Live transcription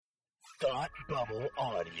Thought Bubble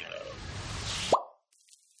Audio.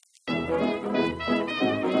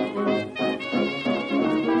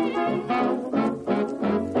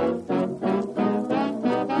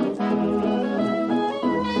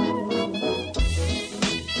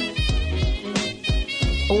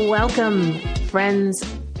 Welcome, friends,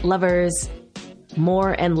 lovers,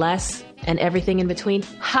 more and less, and everything in between.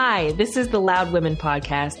 Hi, this is the Loud Women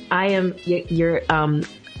Podcast. I am your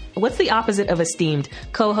what's the opposite of esteemed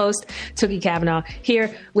co-host, Tookie Kavanaugh,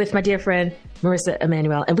 here with my dear friend, Marissa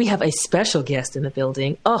Emanuel. And we have a special guest in the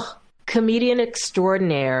building. Oh, comedian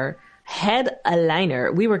extraordinaire,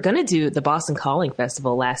 headliner. We were going to do the Boston Calling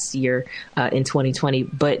Festival last year in 2020,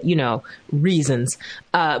 but, you know, reasons.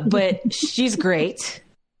 But she's great.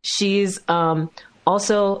 She's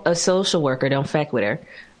also a social worker. Don't fuck with her.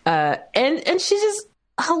 And she's just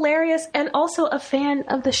hilarious and also a fan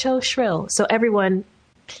of the show Shrill. So everyone,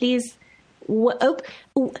 please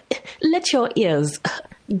let your ears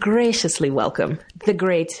graciously welcome the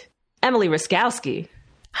great Emily Raskowski.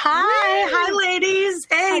 Hi, ladies.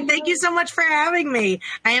 Hey, thank you so much for having me.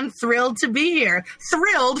 I am thrilled to be here.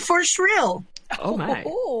 Thrilled for Shrill. Oh, my.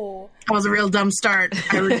 That was a real dumb start.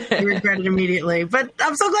 I regret it immediately, but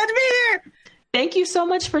I'm so glad to be here. Thank you so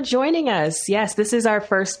much for joining us. Yes, this is our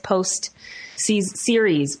first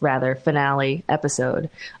series finale episode.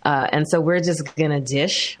 And so we're just going to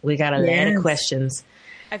dish. We got a lot of questions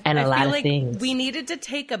and a lot of things. We needed to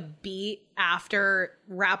take a beat after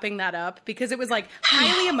wrapping that up because it was like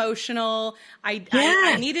highly emotional.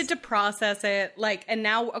 I needed to process it. And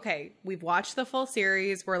now, okay, we've watched the full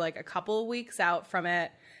series. We're like a couple of weeks out from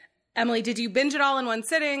it. Emily, did you binge it all in one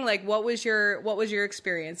sitting? Like, what was your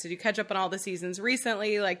experience? Did you catch up on all the seasons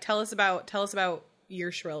recently? Like, tell us about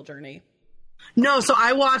your Shrill journey. No, so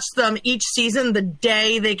I watched them each season the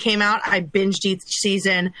day they came out. I binged each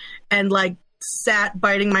season and sat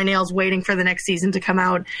biting my nails waiting for the next season to come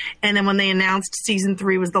out. And then when they announced season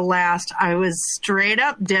 3 was the last, I was straight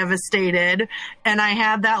up devastated. And I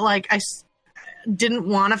had that I didn't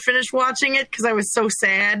want to finish watching it because I was so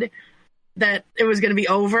sad that it was going to be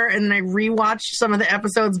over. And then I rewatched some of the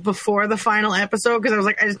episodes before the final episode because I was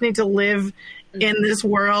like, I just need to live in this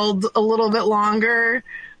world a little bit longer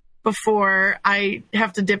before I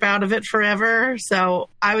have to dip out of it forever. So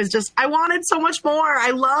I wanted so much more.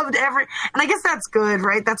 I loved and I guess that's good,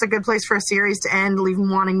 right? That's a good place for a series to end, leave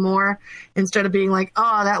them wanting more instead of being like,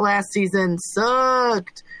 oh, that last season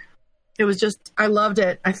sucked. It was just, I loved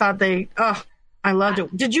it. I thought I loved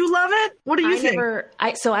it. Did you love it? What do you think?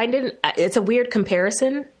 I didn't. It's a weird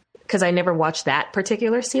comparison because I never watched that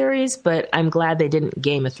particular series, but I'm glad they didn't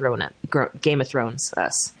Game of Thrones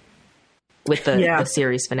us with the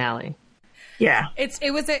series finale. Yeah,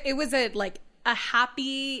 it was a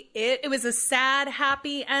happy. It was a sad,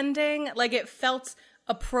 happy ending. Like it felt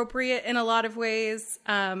appropriate in a lot of ways.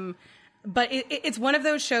 But it's one of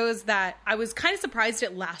those shows that I was kind of surprised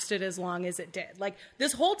it lasted as long as it did. Like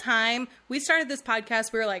this whole time we started this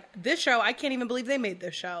podcast, we were like, this show, I can't even believe they made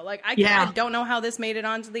this show. Like I don't know how this made it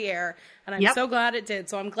onto the air. And I'm so glad it did.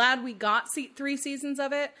 So I'm glad we got 3 seasons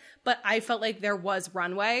of it. But I felt like there was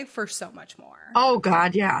runway for so much more. Oh,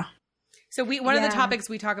 God, yeah. So one of the topics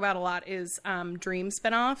we talk about a lot is dream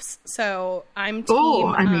spinoffs. So I'm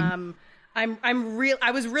team...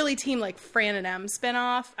 I was really team Fran and Em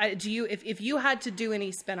spinoff. If you had to do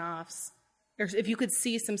any spinoffs, or if you could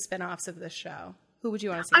see some spinoffs of this show, who would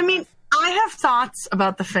you want to see? I mean, I have thoughts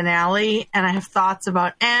about the finale, and I have thoughts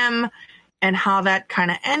about Em and how that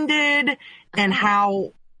kind of ended, and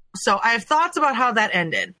how. So I have thoughts about how that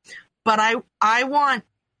ended, but I want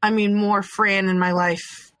more Fran in my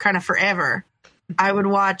life, kind of forever. I would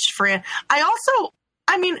watch Fran. Not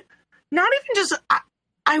even just.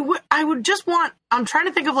 I would just want, I'm trying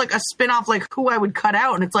to think of a spinoff, who I would cut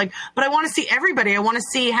out. And it's but I want to see everybody. I want to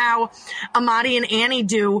see how Amadi and Annie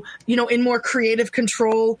do, in more creative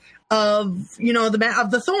control of,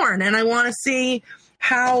 of the Thorn. And I want to see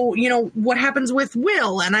how, what happens with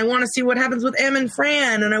Will. And I want to see what happens with Em and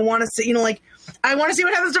Fran. And I want to see, I want to see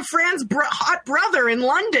what happens to Fran's hot brother in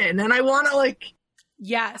London. And I want to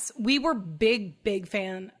Yes, we were big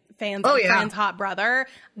fans of Fran's hot brother.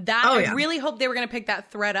 I really hope they were going to pick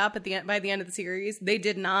that thread up by the end of the series. They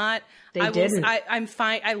did not. Didn't. I'm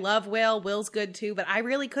fine. I love Will. Will's good too, but I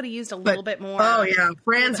really could have used a little bit more. Oh yeah,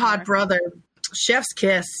 Fran's hot brother, chef's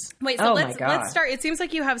kiss. Wait, so let's start. It seems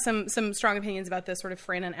like you have some strong opinions about this sort of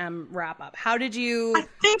Fran and Em wrap up. How did you? I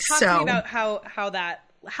think talk to me about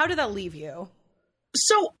how did that leave you?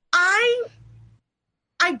 So I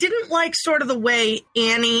didn't like sort of the way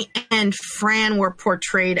Annie and Fran were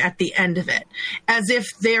portrayed at the end of it, as if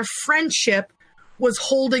their friendship was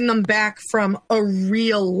holding them back from a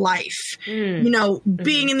real life. You know,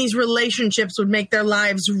 being in these relationships would make their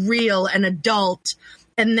lives real and adult,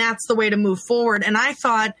 and that's the way to move forward. And I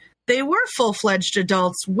thought they were full-fledged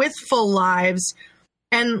adults with full lives,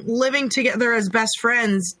 and living together as best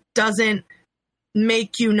friends doesn't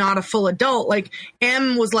make you not a full adult. Like,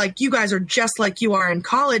 M was like, you guys are just like you are in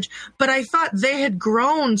college, but I thought they had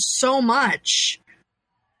grown so much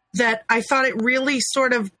that I thought it really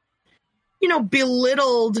sort of, you know,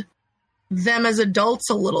 belittled them as adults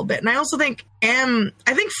a little bit. And I also think I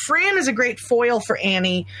think Fran is a great foil for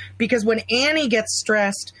Annie, because when Annie gets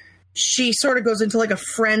stressed, she sort of goes into like a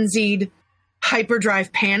frenzied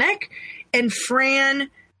hyperdrive panic, and Fran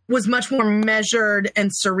was much more measured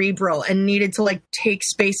and cerebral and needed to like take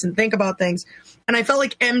space and think about things. And I felt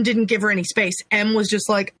like M didn't give her any space. M was just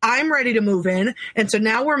like, I'm ready to move in. And so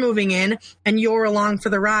now we're moving in and you're along for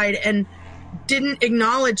the ride, and didn't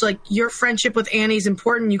acknowledge like your friendship with Annie is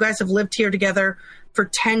important. You guys have lived here together for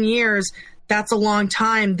 10 years. That's a long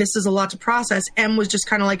time. This is a lot to process. M was just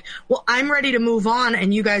kind of like, well, I'm ready to move on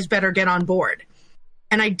and you guys better get on board.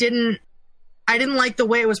 And I didn't like the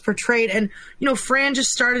way it was portrayed. And, you know, Fran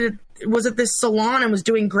just was at this salon and was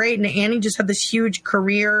doing great. And Annie just had this huge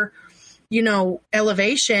career, you know,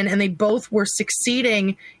 elevation, and they both were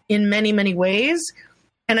succeeding in many, many ways.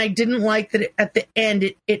 And I didn't like that at the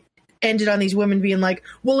end, it ended on these women being like,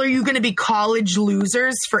 well, are you going to be college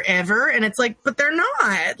losers forever? And it's like, but they're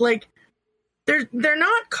not. Like, they're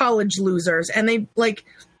not college losers. And they, like,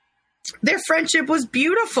 their friendship was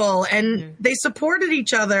beautiful, and they supported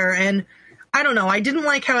each other. And I don't know. I didn't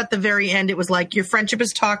like how at the very end it was like, your friendship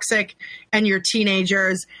is toxic and you're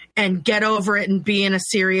teenagers, and get over it and be in a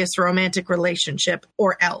serious romantic relationship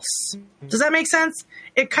or else. Does that make sense?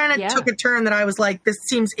 It kind of took a turn that I was like, this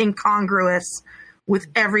seems incongruous with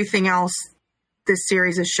everything else this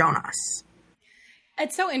series has shown us.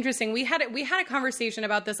 It's so interesting. We had a conversation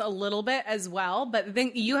about this a little bit as well, but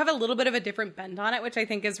then you have a little bit of a different bend on it, which I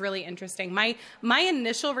think is really interesting. My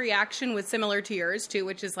initial reaction was similar to yours too,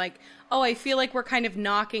 which is like, oh, I feel like we're kind of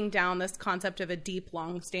knocking down this concept of a deep,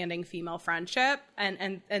 long-standing female friendship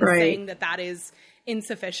and right. saying that is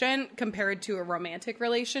insufficient compared to a romantic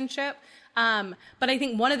relationship. But I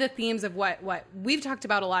think one of the themes of what we've talked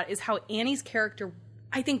about a lot is how Annie's character,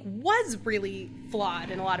 I think, was really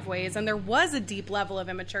flawed in a lot of ways. And there was a deep level of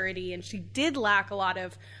immaturity, and she did lack a lot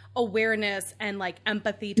of awareness and like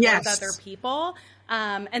empathy towards other people.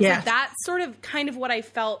 So that's sort of kind of what I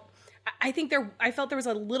felt. I felt there was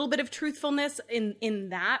a little bit of truthfulness in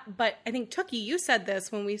that. But I think, Tookie, you said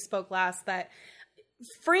this when we spoke last, that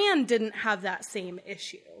Fran didn't have that same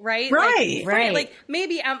issue, right? Right, right. Like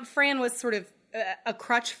maybe Fran was sort of a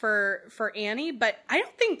crutch for Annie, but I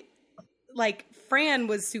don't think like Fran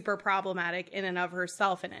was super problematic in and of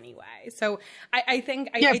herself in any way. So I think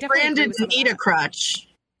I definitely Fran didn't need a crutch,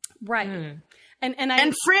 right? And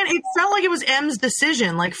Fran, it felt like it was M's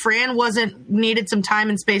decision. Like Fran needed some time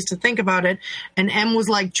and space to think about it, and M was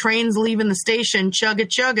like, trains leaving the station,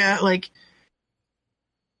 chugga, like,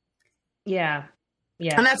 yeah.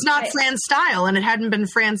 And that's not Fran's style, and it hadn't been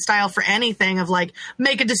Fran's style for anything of like,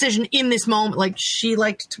 make a decision in this moment. Like, she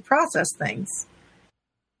liked to process things.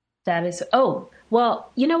 That is,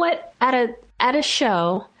 well, you know what? At a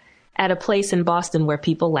show, at a place in Boston where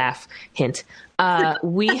people laugh, hint,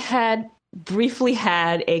 we had briefly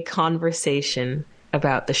had a conversation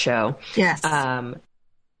about the show. Yes.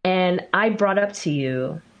 And I brought up to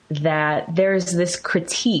you that there's this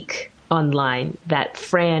critique online that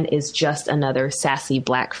Fran is just another sassy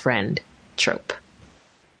black friend trope.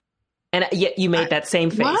 And yet you made that same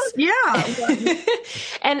face. What? Yeah.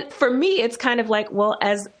 And for me, it's kind of like, well,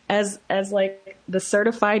 as like the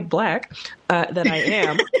certified black that I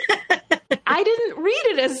am, I didn't read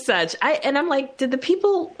it as such. I'm like, did the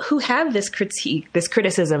people who have this critique, this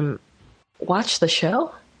criticism, watch the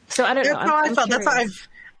show? So I don't know. That's how I felt.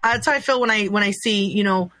 That's how I feel when I see, you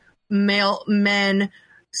know, male men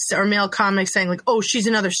or male comics saying like, oh, she's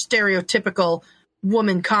another stereotypical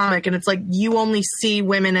woman comic. And it's like, you only see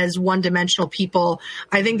women as one-dimensional people.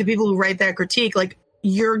 I think the people who write that critique, like,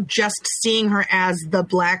 you're just seeing her as the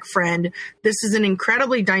black friend. This is an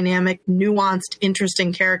incredibly dynamic, nuanced,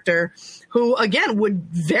 interesting character who, again, would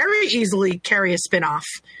very easily carry a spinoff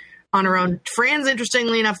on her own. Fran's,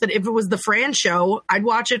 interestingly enough, that if it was the Fran show, I'd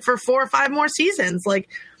watch it for 4 or 5 more seasons. Like,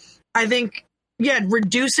 I think,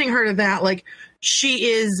 reducing her to that, like, she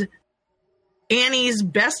is Annie's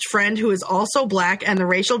best friend who is also black, and the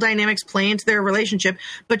racial dynamics play into their relationship,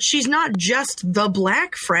 but she's not just the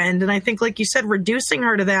black friend. And I think, like you said, reducing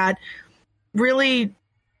her to that really,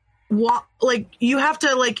 like, you have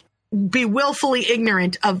to like be willfully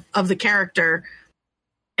ignorant of the character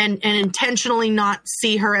and intentionally not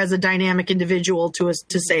see her as a dynamic individual to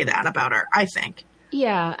say that about her, I think.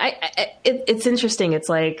 Yeah, it's interesting. It's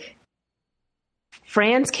like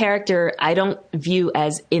Fran's character I don't view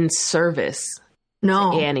as in service to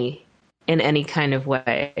Annie in any kind of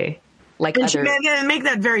way. Like and she make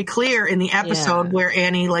that very clear in the episode where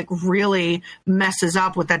Annie like really messes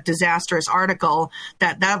up with that disastrous article,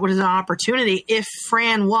 that was an opportunity. If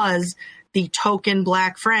Fran was the token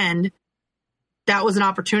black friend, that was an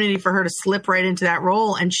opportunity for her to slip right into that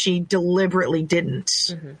role, and she deliberately didn't.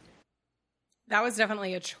 Mm-hmm. That was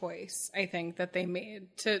definitely a choice, I think, that they made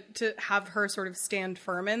to have her sort of stand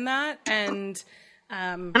firm in that. And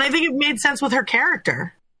I think it made sense with her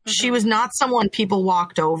character. Mm-hmm. She was not someone people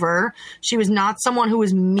walked over. She was not someone who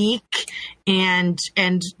was meek and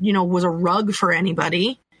was a rug for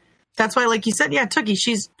anybody. That's why, like you said,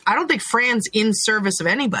 Tookie, I don't think Fran's in service of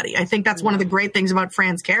anybody. I think that's one of the great things about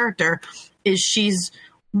Fran's character is she's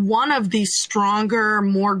one of the stronger,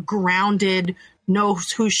 more grounded, knows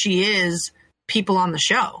who she is people on the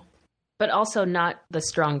show. But also not the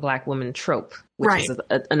strong black woman trope, which is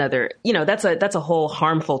another, that's a whole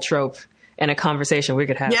harmful trope and a conversation we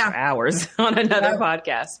could have for hours on another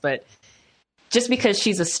podcast. But just because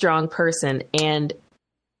she's a strong person and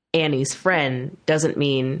Annie's friend doesn't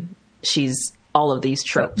mean she's all of these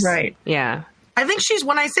tropes. Right. Yeah. I think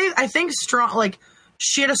I think strong, like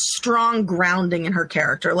she had a strong grounding in her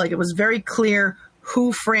character. Like it was very clear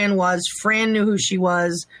who Fran was. Fran knew who she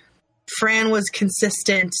was. Fran was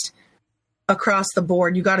consistent across the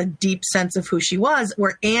board. You got a deep sense of who she was,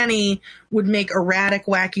 where Annie would make erratic,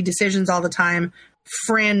 wacky decisions all the time.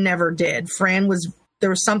 Fran never did. There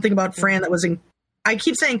was something about Fran that was I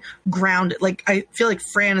keep saying grounded. Like I feel like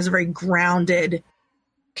Fran is a very grounded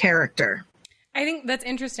character. I think that's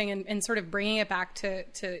interesting, and sort of bringing it back to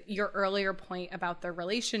your earlier point about the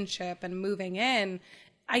relationship and moving in.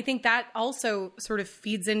 I think that also sort of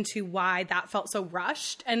feeds into why that felt so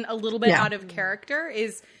rushed and a little bit out of character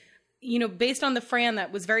is, based on the Fran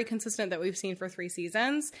that was very consistent that we've seen for 3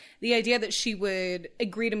 seasons, the idea that she would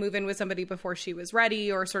agree to move in with somebody before she was ready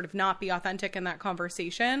or sort of not be authentic in that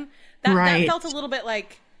conversation, that felt a little bit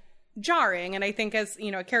like jarring. And I think as,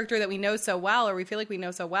 a character that we know so well, or we feel like we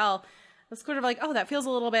know so well, it's sort of like, oh, that feels a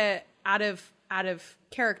little bit out of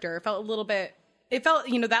character. It felt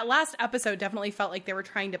that last episode definitely felt like they were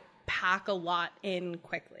trying to pack a lot in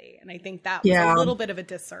quickly. And I think that was a little bit of a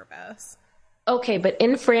disservice. Okay, but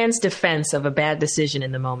in Fran's defense of a bad decision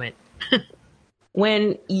in the moment,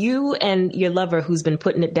 when you and your lover who's been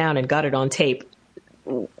putting it down and got it on tape,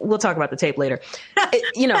 we'll talk about the tape later,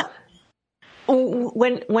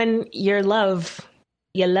 when your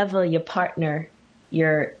lover, your partner,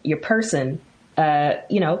 your person,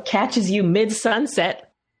 catches you mid-sunset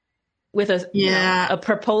with a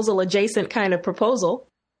proposal adjacent kind of proposal,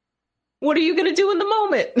 what are you going to do in the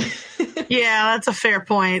moment? Yeah, that's a fair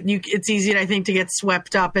point. It's easy, I think, to get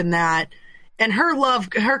swept up in that. And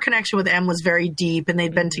her connection with M was very deep, and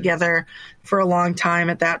they'd been together for a long time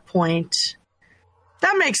at that point.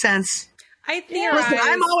 That makes sense. I think listen,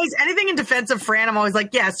 I'm always anything in defense of Fran. I'm always like,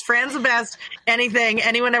 yes, Fran's the best. Anything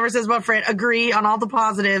anyone ever says about Fran, agree on all the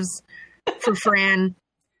positives for Fran.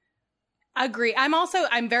 Agree.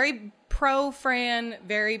 I'm very pro Fran,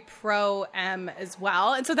 very pro M as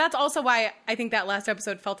well. And so that's also why I think that last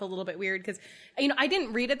episode felt a little bit weird because, I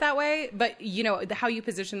didn't read it that way, but how you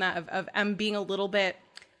position that of M being a little bit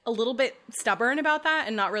stubborn about that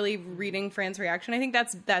and not really reading Fran's reaction. I think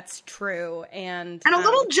that's true. And a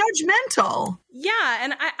little judgmental. Yeah.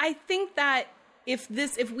 And I think that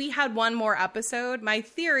if we had one more episode, my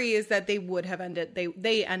theory is that they would have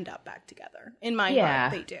they end up back together. In my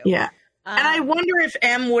heart, they do. Yeah. And I wonder if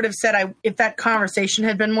M would have said, if that conversation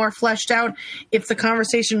had been more fleshed out, if the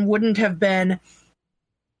conversation wouldn't have been,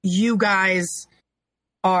 you guys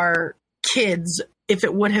are kids, if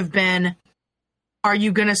it would have been, are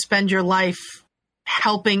you going to spend your life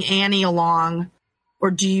helping Annie along,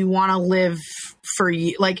 or do you want to live for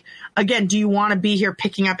you? Like, again, do you want to be here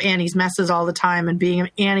picking up Annie's messes all the time and being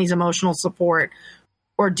Annie's emotional support,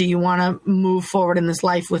 or do you want to move forward in this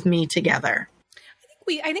life with me together?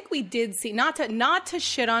 I think we did see, not to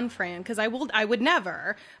shit on Fran, because I would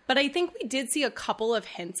never, but I think we did see a couple of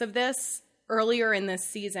hints of this earlier in this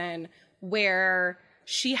season where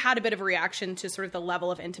she had a bit of a reaction to sort of the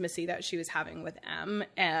level of intimacy that she was having with M,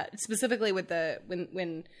 specifically with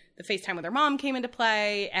when the FaceTime with her mom came into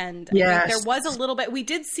play. And I think there was a little bit, we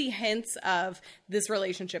did see hints of this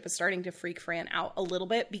relationship is starting to freak Fran out a little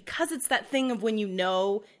bit, because it's that thing of when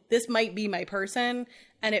this might be my person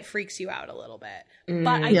and it freaks you out a little bit.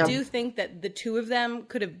 But I do think that the two of them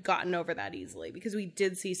could have gotten over that easily, because we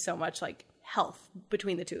did see so much like health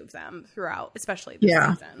between the two of them throughout, especially this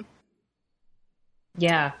season.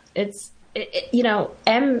 Yeah, it's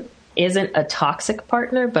M isn't a toxic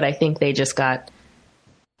partner, but I think they just got,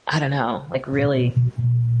 I don't know, like really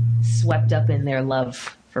swept up in their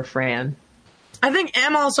love for Fran. I think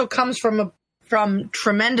M also comes from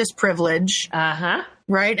tremendous privilege.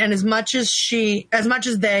 Right? And as much as they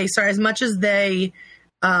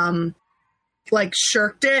like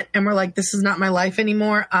shirked it and were like, this is not my life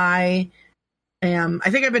anymore. I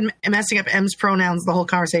think I've been messing up M's pronouns the whole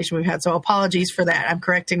conversation we've had. So apologies for that. I'm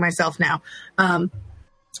correcting myself now.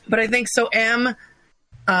 But I think so M,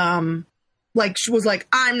 like she was like,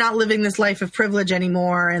 I'm not living this life of privilege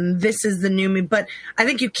anymore. And this is the new me. But I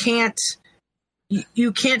think you can't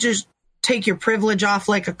just take your privilege off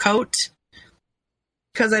like a coat.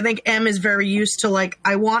 Because I think M is very used to like,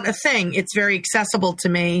 I want a thing. It's very accessible to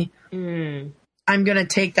me. I'm going to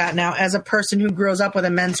take that now. As a person who grows up with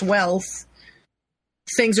immense wealth,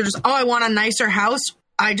 things are just, I want a nicer house.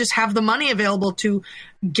 I just have the money available to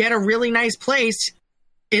get a really nice place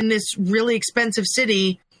in this really expensive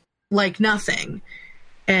city like nothing.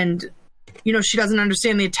 And, she doesn't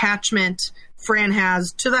understand the attachment Fran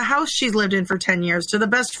has to the house she's lived in for 10 years, to the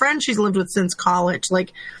best friend she's lived with since college.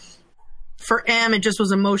 Like, for M, it just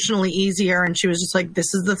was emotionally easier, and she was just like,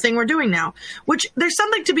 this is the thing we're doing now. Which, there's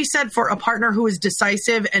something to be said for a partner who is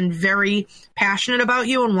decisive and very passionate about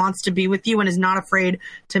you and wants to be with you and is not afraid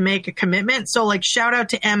to make a commitment. So, like, shout out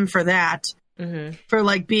to M for that, for,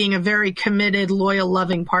 like, being a very committed, loyal,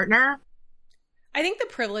 loving partner. I think the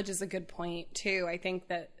privilege is a good point, too. I think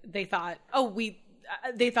that they thought,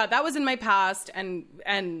 they thought that was in my past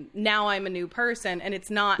and now I'm a new person, and it's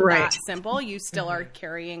not that simple. You still are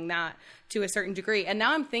carrying that to a certain degree. And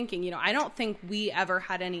now I'm thinking, I don't think we ever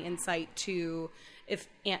had any insight to if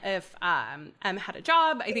M had a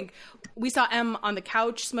job. I think we saw M on the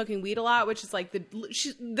couch smoking weed a lot, which is like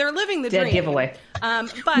they're living the dream. Dead giveaway.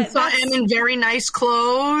 But we saw M in very nice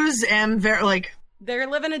clothes and very like they're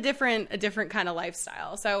living a different kind of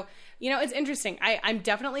lifestyle. So, it's interesting. I'm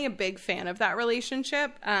definitely a big fan of that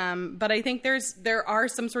relationship. But I think there are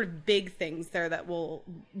some sort of big things there that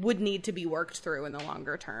would need to be worked through in the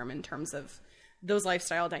longer term in terms of those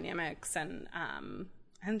lifestyle dynamics and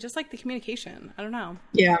just like the communication. I don't know.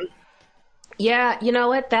 Yeah. Yeah. You know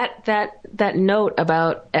what? That note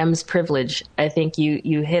about M's privilege, I think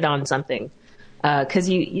you hit on something. 'Cause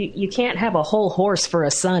you can't have a whole horse for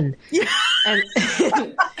a son. Yeah.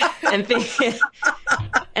 And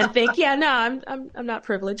think, yeah, no, I'm not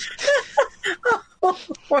privileged.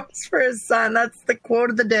 Horse for his son. That's the quote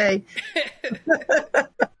of the day.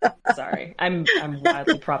 Sorry, I'm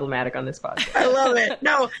wildly problematic on this podcast. I love it.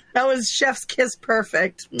 No, that was Chef's Kiss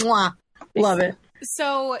perfect. Mwah. Love it.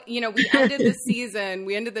 So, we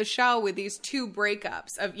ended the show with these two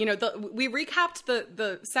breakups of, we recapped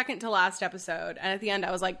the second to last episode. And at the end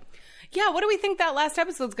I was like, yeah, what do we think that last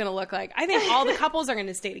episode's going to look like? I think all the couples are going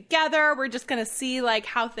to stay together. We're just going to see like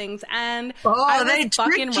how things end. Oh, they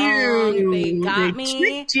fucking tricked you. Wrong. They got me.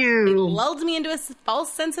 Tricked you. They lulled me into a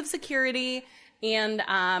false sense of security. And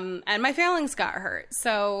my feelings got hurt.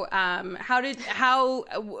 So, how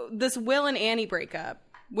this Will and Annie breakup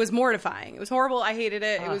was mortifying. It was horrible. I hated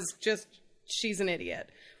it. It was just, she's an idiot.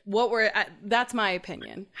 That's my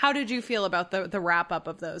opinion. How did you feel about the wrap up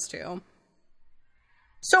of those two?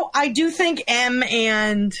 So I do think M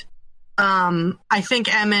and Fran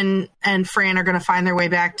are going to find their way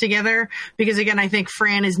back together because again, I think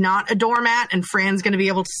Fran is not a doormat and Fran's going to be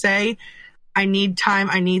able to say, I need time.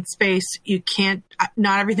 I need space.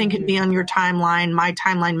 Not everything can be on your timeline. My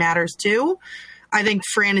timeline matters too. I think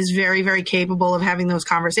Fran is very, very capable of having those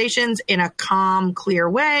conversations in a calm, clear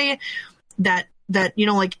way that,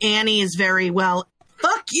 like Annie is very well,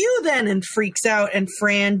 fuck you then, and freaks out. And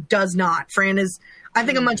Fran does not. Fran is, I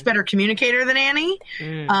think, a much better communicator than Annie.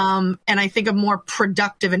 And I think a more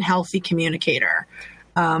productive and healthy communicator.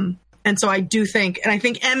 And so I do think, and I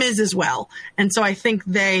think M is as well. And so I think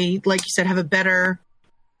they, like you said, have a better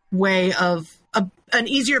way of an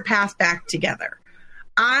easier path back together.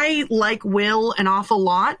 I like Will an awful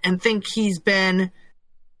lot and think he's been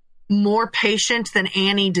more patient than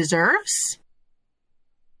Annie deserves.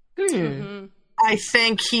 Mm-hmm. I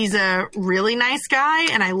think he's a really nice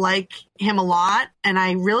guy and I like him a lot. And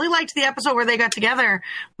I really liked the episode where they got together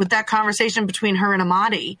with that conversation between her and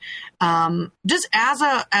Amadi. Just as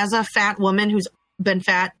a fat woman who's been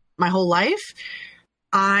fat my whole life,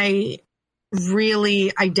 I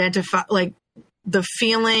really identify like the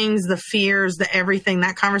feelings, the fears, the everything,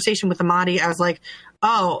 that conversation with Amadi. I was like,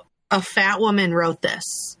 oh, a fat woman wrote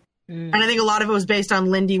this. And I think a lot of it was based on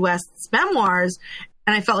Lindy West's memoirs.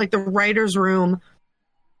 And I felt like the writer's room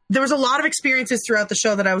there was a lot of experiences throughout the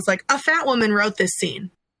show that I was like, a fat woman wrote this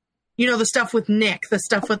scene. You know, the stuff with Nick,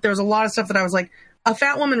 there was a lot of stuff that I was like, a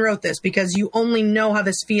fat woman wrote this, because you only know how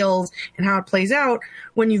this feels and how it plays out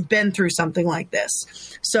when you've been through something like this.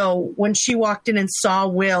 So when she walked in and saw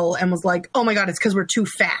Will and was like, oh my God, it's because we're two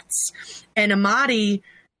fats. And Amadi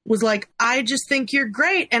was like, I just think you're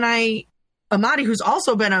great. And Amadi, who's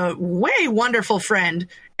also been a way wonderful friend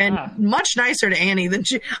and much nicer to Annie than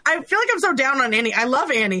she, I feel like I'm so down on Annie. I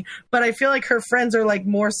love Annie, but I feel like her friends are like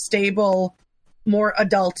more stable, more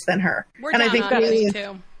adult than her. We're and down I think on Annie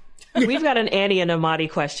too. We've got an Annie and Amadi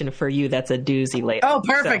question for you. That's a doozy later. Oh,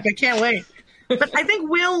 perfect. I can't wait. But I think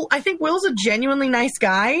Will's a genuinely nice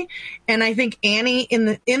guy. And I think Annie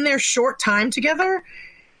in their short time together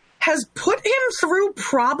has put him through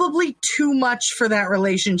probably too much for that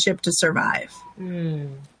relationship to survive.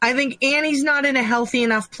 I think Annie's not in a healthy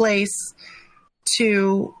enough place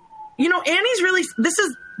to, Annie's really, this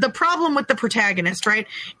is the problem with the protagonist, right?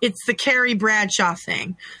 It's the Carrie Bradshaw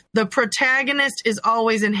thing. The protagonist is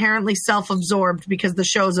always inherently self-absorbed because the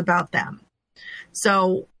show's about them.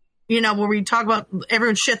 So, where we talk about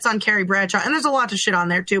everyone shits on Carrie Bradshaw, and there's a lot to shit on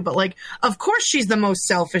there too, but like, of course she's the most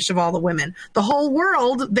selfish of all the women. The whole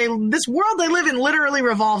world, this world they live in literally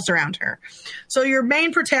revolves around her. So your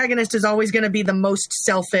main protagonist is always going to be the most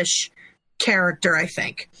selfish character, I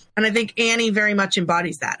think. And I think Annie very much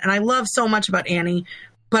embodies that. And I love so much about Annie,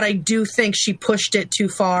 but I do think she pushed it too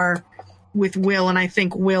far with Will, and I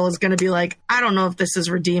think Will is going to be like, I don't know if this is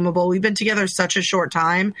redeemable. We've been together such a short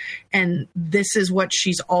time, and this is what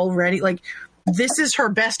she's already, like, this is her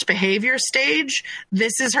best behavior stage.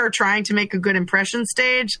 This is her trying to make a good impression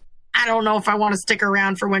stage. I don't know if I want to stick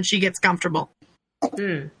around for when she gets comfortable.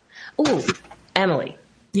 Ooh, Emily.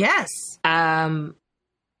 Yes.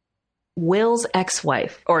 Will's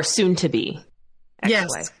ex-wife, or soon-to-be ex-wife.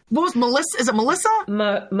 Yes. What was Melissa? Is it Melissa?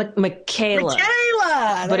 Michaela.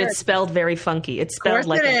 But it's spelled very funky. It's spelled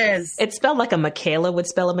like it's spelled like a Michaela would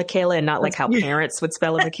spell a Michaela, and not like how parents would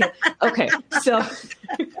spell a Michaela. Okay, so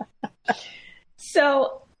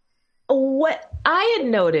what I had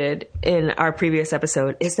noted in our previous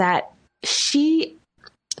episode is that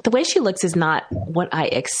the way she looks is not what I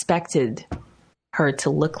expected her to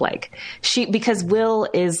look like. Because Will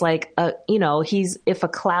is like he's, if a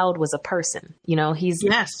cloud was a person, he's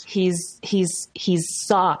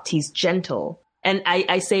soft, he's gentle. And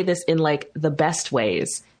I say this in like the best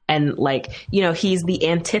ways. And like, he's the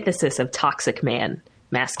antithesis of toxic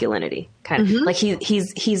masculinity kind of like his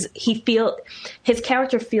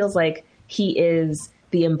character feels like he is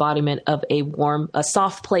the embodiment of a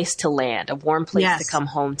soft place to land, a warm place to come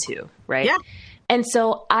home to. Right. Yeah. And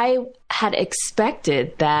so I had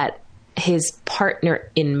expected that his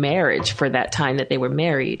partner in marriage for that time that they were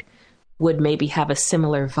married would maybe have a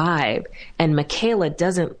similar vibe. And Michaela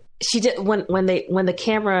doesn't. She did when the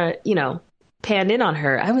camera, panned in on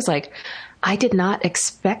her. I was like, I did not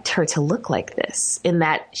expect her to look like this. In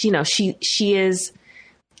that, he is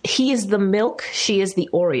the milk, she is the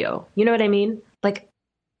Oreo. You know what I mean? Like,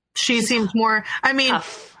 she seems more. I mean.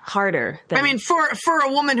 Tough. Harder than... for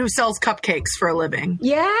a woman who sells cupcakes for a living.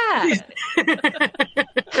 Yeah. How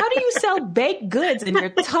do you sell baked goods and you're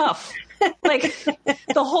tough? Like,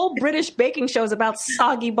 the whole British baking show is about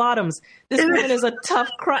soggy bottoms. This woman is a tough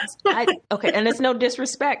crust. Okay, and it's no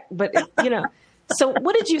disrespect, but So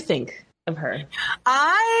what did you think of her?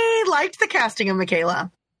 I liked the casting of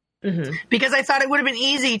Michaela. Because I thought it would have been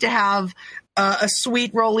easy to have a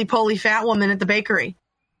sweet, roly-poly fat woman at the bakery.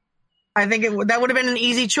 I think that would have been an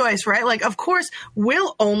easy choice, right? Like, of course,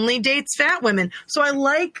 Will only dates fat women. So I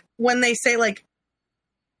like when they say, like,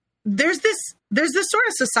 there's this sort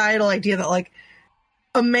of societal idea that, like,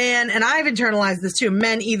 a man, and I've internalized this too,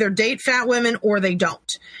 men either date fat women or they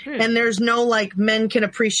don't. And there's no, like, men can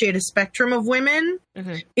appreciate a spectrum of women.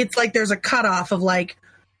 It's like there's a cutoff of, like,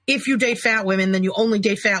 if you date fat women, then you only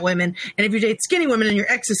date fat women. And if you date skinny women and your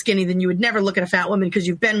ex is skinny, then you would never look at a fat woman because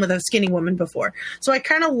you've been with a skinny woman before. So I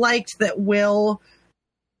kind of liked that Will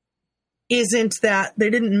isn't that. They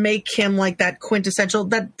didn't make him like that quintessential,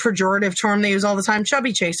 that pejorative term they use all the time,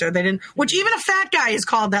 chubby chaser. They didn't, which even a fat guy is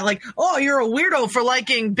called that. Like, oh, you're a weirdo for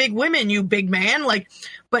liking big women, you big man. Like,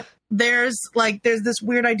 but there's this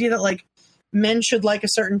weird idea that like men should like a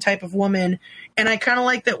certain type of woman. And I kind of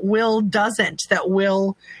like that Will doesn't,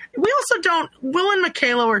 Will and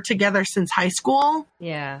Michaela were together since high school.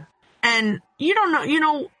 Yeah. And you don't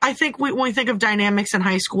know, I think when we think of dynamics in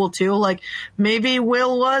high school too, like maybe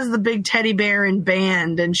Will was the big teddy bear in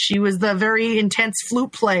band and she was the very intense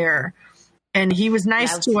flute player and he was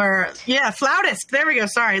nice to her. Yeah. Flautist. There we go.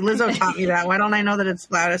 Sorry. Lizzo taught me that. Why don't I know that it's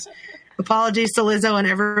flautist? Apologies to Lizzo and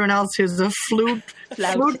everyone else who's a flute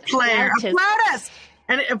player. A flautist!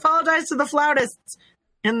 And apologize to the flautists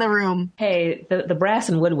in the room. Hey, the brass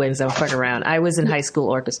and woodwinds don't fuck around. I was in high school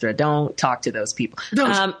orchestra. Don't talk to those people.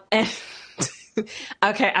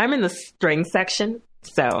 Okay, I'm in the string section,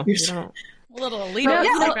 so A little elite.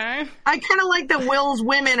 I kind of like that Will's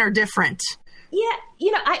women are different. Yeah,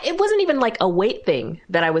 it wasn't even like a weight thing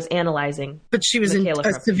that I was analyzing. But she was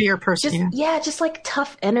a severe person. Just like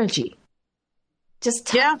tough energy. Just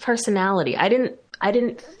tough personality. I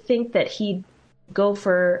didn't think that he'd go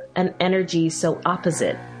for an energy so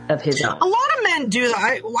opposite of his own. A lot of men do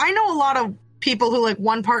that. I know a lot of people who, like,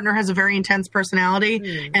 one partner has a very intense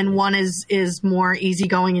personality and one is more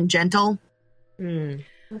easygoing and gentle.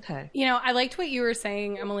 Okay. I liked what you were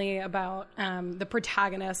saying, Emily, about the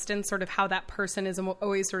protagonist and sort of how that person is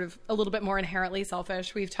always sort of a little bit more inherently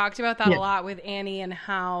selfish. We've talked about that a lot with Annie and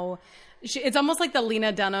how it's almost like the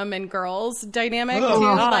Lena Dunham and Girls dynamic too.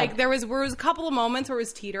 Like there was a couple of moments where it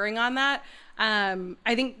was teetering on that.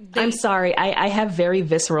 I think I'm sorry. I have very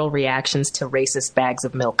visceral reactions to racist bags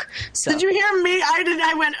of milk. So. Did you hear me?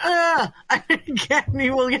 I went, I didn't get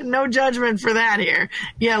me. We'll get no judgment for that here.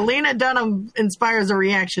 Yeah, Lena Dunham inspires a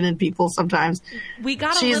reaction in people sometimes. We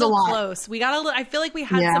got a little close. I feel like we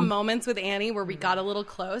had some moments with Annie where we got a little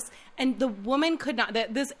close, and the woman could not.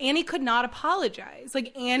 Annie could not apologize.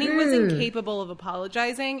 Like Annie was incapable of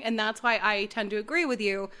apologizing, and that's why I tend to agree with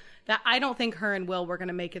you that I don't think her and Will were going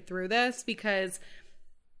to make it through this, because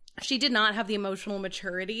she did not have the emotional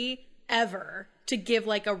maturity ever to give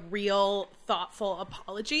like a real thoughtful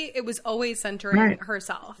apology. It was always centering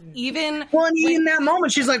herself. Even in that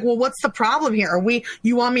moment, she's like, well, what's the problem here?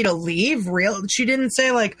 You want me to leave? She didn't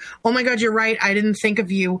say like, oh my God, you're right. I didn't think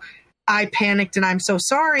of you. I panicked and I'm so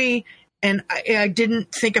sorry. And I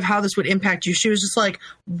didn't think of how this would impact you. She was just like,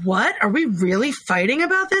 what? Are we really fighting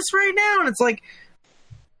about this right now? And it's like,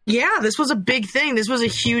 yeah, this was a big thing. This was a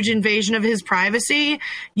huge invasion of his privacy.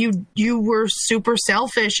 You were super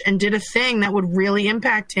selfish and did a thing that would really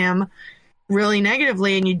impact him really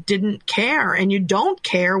negatively, and you didn't care, and you don't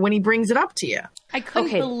care when he brings it up to you. I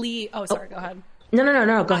couldn't believe... Oh, sorry, go ahead.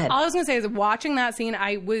 No, go ahead. All I was going to say is watching that scene,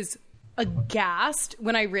 I was aghast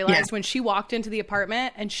when I realized when she walked into the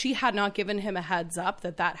apartment and she had not given him a heads up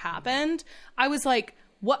that happened. I was like,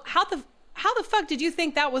 what? How the fuck did you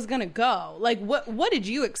think that was going to go? Like, what did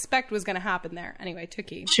you expect was going to happen there? Anyway,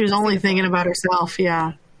 Tookie. She was only thinking about herself,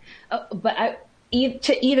 yeah. But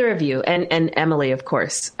to either of you, and Emily, of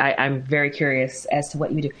course, I'm very curious as to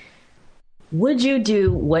what you do. Would you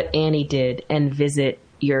do what Annie did and visit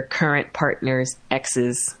your current partner's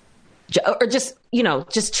exes? Or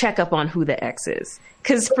just check up on who the ex is?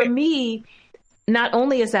 Because for me, not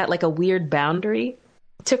only is that like a weird boundary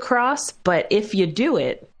to cross, but if you do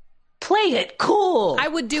it, play it cool. I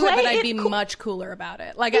would do it, but I'd be much cooler about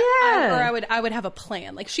it. Like, I would have a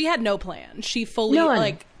plan. Like, she had no plan. She fully,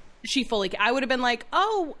 I would have been like,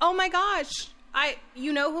 oh my gosh,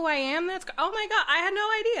 you know who I am? Oh my God, I had no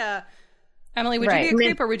idea. Emily, would you be a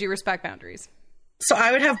creep or would you respect boundaries? So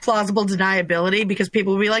I would have plausible deniability because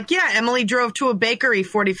people would be like, yeah, Emily drove to a bakery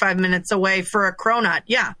 45 minutes away for a cronut.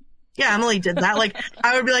 Yeah, Emily did that. Like,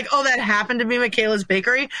 I would be like, oh, that happened to be Michaela's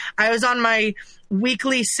Bakery. I was on my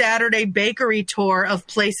weekly Saturday bakery tour of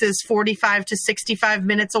places 45 to 65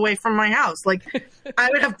 minutes away from my house. Like, I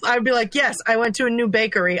would be like, yes, I went to a new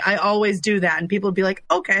bakery. I always do that. And people would be like,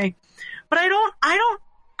 okay. But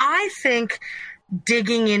I think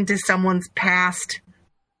digging into someone's past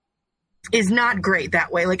is not great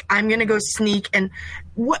that way. Like, I'm going to go sneak. And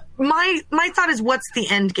what my thought is, what's the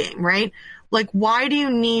end game, right? Like, why do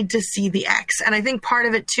you need to see the ex? And I think part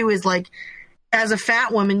of it too is like, as a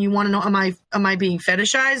fat woman, you want to know, am I being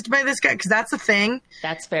fetishized by this guy? Because that's a thing.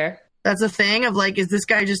 That's fair. That's a thing of like, is this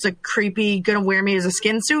guy just a creepy, gonna wear me as a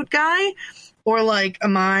skin suit guy? Or like,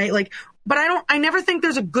 am I like, but I never think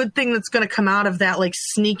there's a good thing that's going to come out of that, like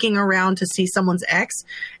sneaking around to see someone's ex.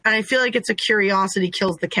 And I feel like it's a curiosity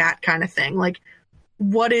kills the cat kind of thing. Like,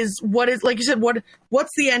 what is, like you said,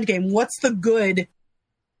 what's the end game? What's the good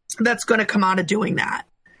that's going to come out of doing that?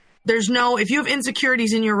 If you have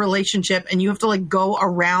insecurities in your relationship and you have to like go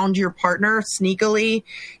around your partner sneakily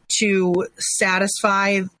to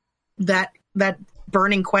satisfy that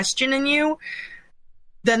burning question in you,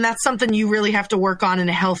 then that's something you really have to work on in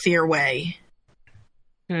a healthier way.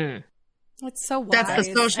 That's so wise. That's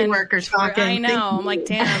the social worker talking. I know. I'm like,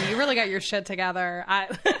 damn, you really got your shit together.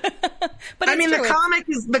 But I mean,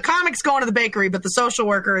 the comic's going to the bakery, but the social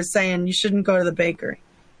worker is saying you shouldn't go to the bakery.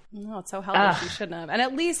 No, it's so healthy. She shouldn't have. And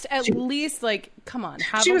at least, like, come on.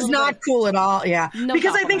 She was not cool at all. Yeah. No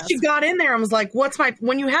because I think thoughtfulness. she got in there and was like,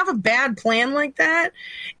 when you have a bad plan like that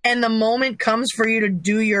and the moment comes for you to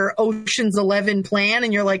do your Ocean's 11 plan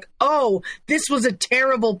and you're like, oh, this was a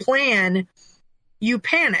terrible plan, you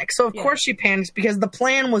panic. So of course she panics because the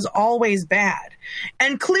plan was always bad.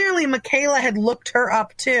 And clearly Michaela had looked her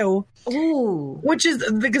up too. Ooh. Which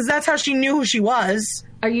is because that's how she knew who she was.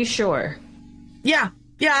 Are you sure? Yeah.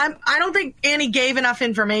 Yeah, I don't think Annie gave enough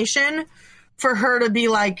information for her to be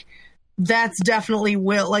like, that's definitely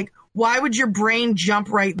Will. Like, why would your brain jump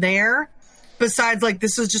right there? Besides, like,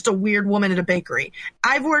 this is just a weird woman at a bakery.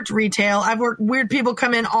 I've worked retail. Weird people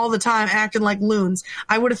come in all the time acting like loons.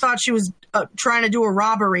 I would have thought she was trying to do a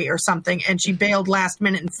robbery or something, and she bailed last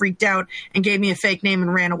minute and freaked out and gave me a fake name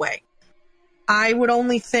and ran away. I would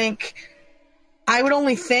only think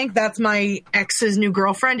that's my ex's new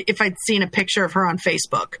girlfriend if I'd seen a picture of her on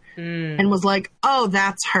Facebook and was like, oh,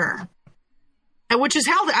 that's her. And which is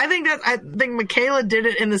healthy. I think Michaela did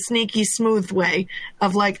it in the sneaky, smooth way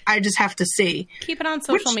of like, I just have to see. Keep it on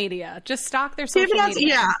social media. Just stalk their social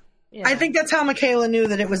media. Yeah. I think that's how Michaela knew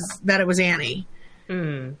that it was Annie.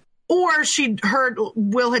 Mm. Or she'd heard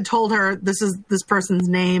Will had told her this is this person's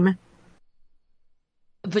name.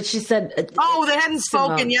 But she said... they hadn't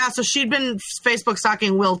spoken. Simone. Yeah, so she'd been Facebook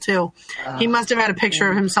stalking Will, too. He must have had a picture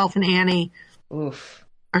of himself and Annie. Oof.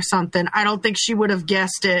 Or something. I don't think she would have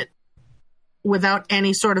guessed it without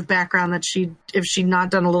any sort of background if she'd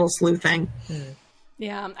not done a little sleuthing.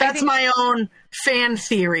 Yeah. That's my own fan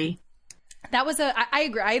theory. That was I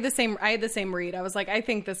agree. I had the same read. I was like, I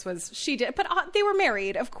think this was she did, but they were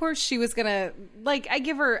married. Of course, she was gonna like. I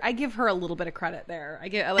give her a little bit of credit there.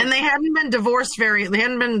 And they hadn't been divorced very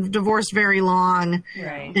long,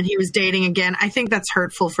 right? And he was dating again. I think that's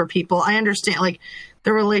hurtful for people. I understand, like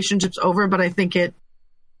the relationship's over, but I think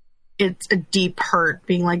it's a deep hurt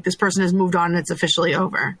being like this person has moved on and it's officially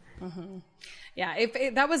over. Mm-hmm. Yeah,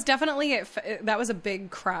 that was definitely that was a big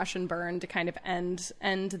crash and burn to kind of end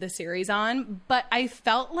the series on. But I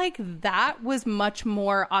felt like that was much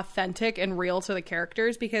more authentic and real to the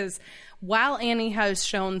characters because while Annie has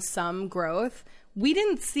shown some growth, we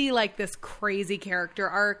didn't see like this crazy character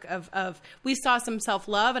arc of we saw some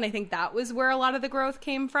self-love, and I think that was where a lot of the growth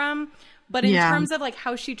came from. But in terms of like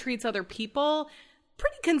how she treats other people,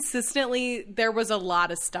 pretty consistently there was a lot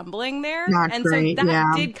of stumbling there. Not great, so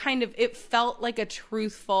that did kind of, it felt like a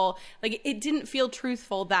truthful, like it didn't feel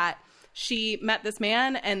truthful that she met this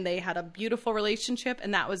man and they had a beautiful relationship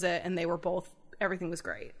and that was it, and they were both, everything was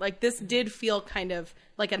great. Like this did feel kind of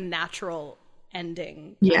like a natural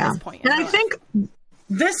ending at this point. And I think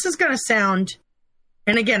this is going to sound,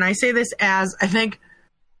 and again, I say this as, I think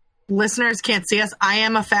listeners can't see us, I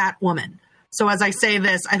am a fat woman. So as I say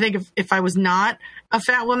this, I think if I was not a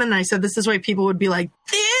fat woman and I said this way, people would be like,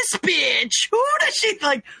 this bitch, who does she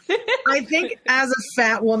like? I think as a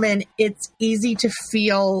fat woman, it's easy to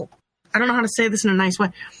feel, I don't know how to say this in a nice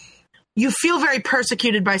way. You feel very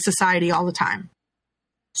persecuted by society all the time.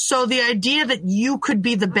 So the idea that you could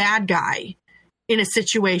be the bad guy in a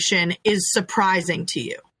situation is surprising to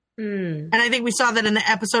you. And I think we saw that in the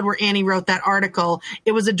episode where Annie wrote that article.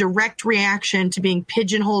 It was a direct reaction to being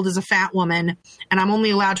pigeonholed as a fat woman. And I'm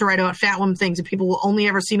only allowed to write about fat woman things, and people will only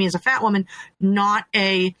ever see me as a fat woman, not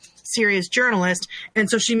a serious journalist. And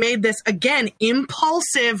so she made this, again,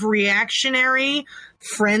 impulsive, reactionary,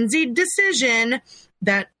 frenzied decision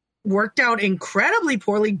that worked out incredibly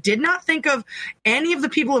poorly, did not think of any of the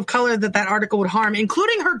people of color that article would harm,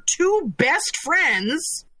 including her two best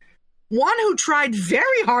friends. One who tried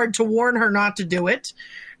very hard to warn her not to do it,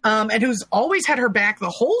 and who's always had her back the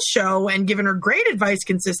whole show and given her great advice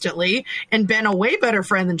consistently and been a way better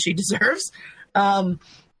friend than she deserves, and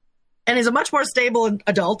is a much more stable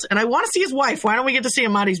adult. And I want to see his wife. Why don't we get to see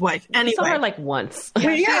Amadi's wife? Anyway. I saw her like once. Yeah,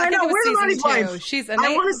 I know. Where's Amadi's wife? I want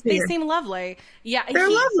to see her. They seem lovely. Yeah, they're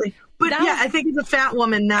lovely. But I think as a fat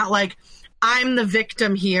woman, not like, I'm the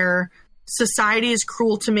victim here. Society is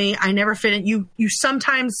cruel to me. I never fit in. You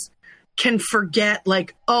sometimes can forget,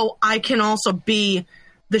 like, oh, I can also be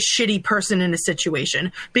the shitty person in a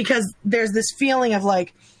situation, because there's this feeling of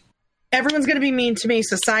like, everyone's going to be mean to me.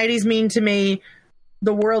 Society's mean to me.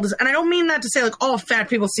 The world is, and I don't mean that to say like all fat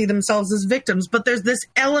people see themselves as victims, but there's this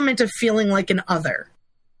element of feeling like an other.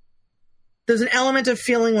 There's an element of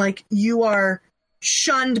feeling like you are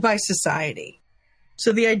shunned by society.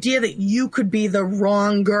 So the idea that you could be the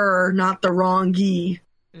wronger, not the wrongee,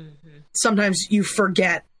 sometimes you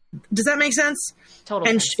forget Does that make sense?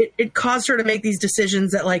 Totally. And it caused her to make these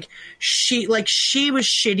decisions that she was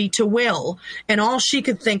shitty to Will. And all she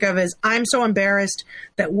could think of is, I'm so embarrassed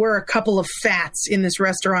that we're a couple of fats in this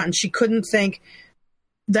restaurant. And she couldn't think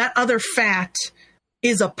that other fat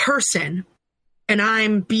is a person. And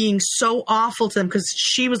I'm being so awful to them, because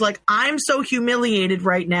she was like, I'm so humiliated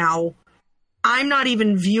right now. I'm not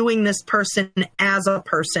even viewing this person as a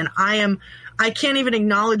person. I can't even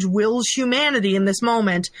acknowledge Will's humanity in this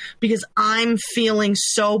moment because I'm feeling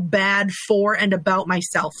so bad for and about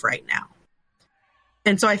myself right now.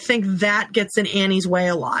 And so I think that gets in Annie's way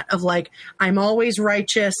a lot of I'm always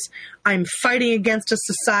righteous. I'm fighting against a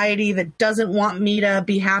society that doesn't want me to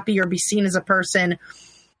be happy or be seen as a person.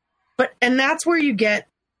 And that's where you get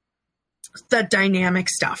that dynamic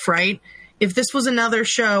stuff, right? If this was another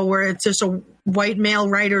show where it's just a white male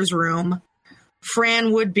writer's room,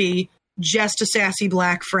 Fran would be just a sassy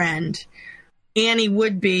black friend. Annie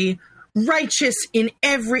would be righteous in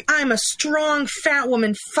I'm a strong fat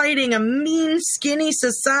woman fighting a mean skinny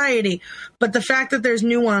society. But the fact that there's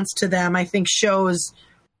nuance to them, I think, shows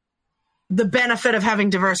the benefit of having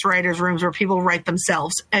diverse writers' rooms where people write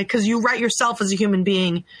themselves, because you write yourself as a human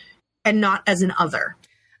being and not as an other.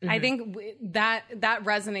 I think that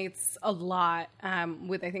resonates a lot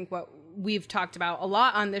with, I think, what we've talked about a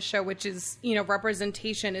lot on this show, which is,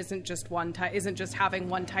 representation isn't just isn't just having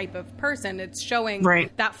one type of person. It's showing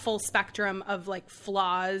that full spectrum of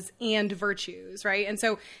flaws and virtues, right? And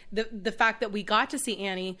so the fact that we got to see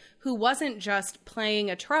Annie, who wasn't just playing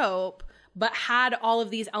a trope, but had all of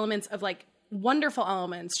these elements of wonderful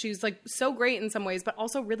elements. She's so great in some ways, but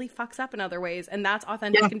also really fucks up in other ways. And that's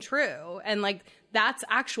authentic and true. And that's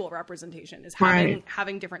actual representation, is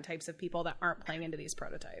having different types of people that aren't playing into these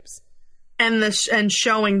prototypes. And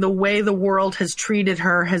showing the way the world has treated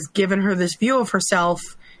her has given her this view of herself,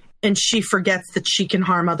 and she forgets that she can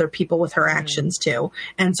harm other people with her actions too.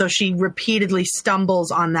 And so she repeatedly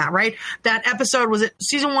stumbles on that, right? That episode, was it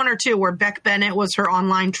season 1 or 2, where Beck Bennett was her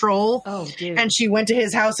online troll? Oh, dude. And she went to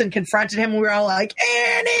his house and confronted him. We were all like,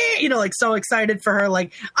 Annie, so excited for her.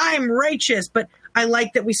 I'm righteous. But I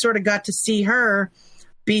like that we sort of got to see her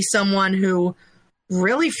be someone who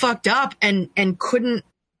really fucked up and couldn't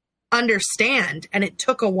understand. And it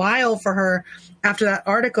took a while for her after that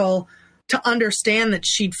article to understand that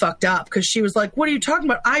she'd fucked up, because she was like, what are you talking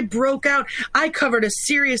about? I broke out. I covered a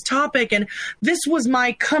serious topic, and this was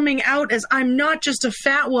my coming out as I'm not just a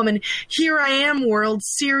fat woman. Here I am, world,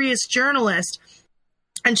 serious journalist.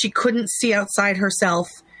 And she couldn't see outside herself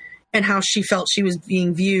and how she felt she was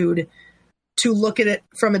being viewed, to look at it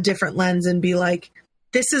from a different lens and be like,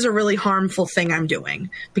 this is a really harmful thing I'm doing.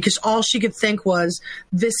 Because all she could think was,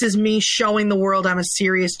 this is me showing the world I'm a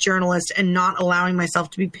serious journalist and not allowing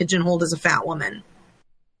myself to be pigeonholed as a fat woman.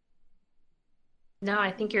 No,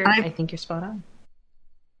 I think you're spot on.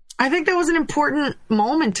 I think that was an important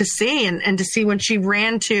moment to see, and to see when she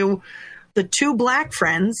ran to the 2 black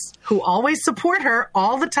friends who always support her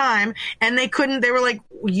all the time, and they were like,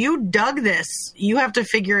 you dug this. You have to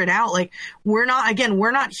figure it out. We're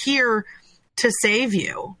not here to save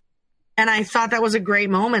you. And I thought that was a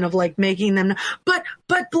great moment of making them, but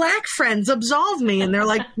black friends absolve me. And they're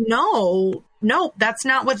like, no, that's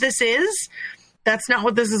not what this is. That's not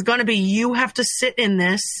what this is going to be. You have to sit in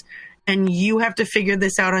this, and you have to figure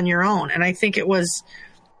this out on your own. And I think it was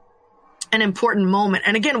an important moment.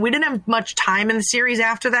 And again, we didn't have much time in the series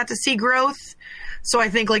after that to see growth. So I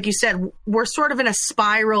think, like you said, we're sort of in a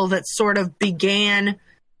spiral that sort of began.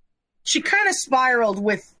 She kind of spiraled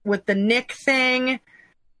with the Nick thing,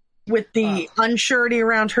 with the unsurety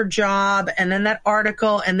around her job, and then that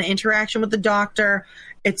article and the interaction with the doctor.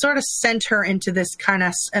 It sort of sent her into this kind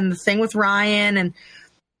of, and the thing with Ryan. And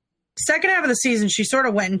second half of the season, she sort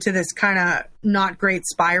of went into this kind of not great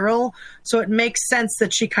spiral. So it makes sense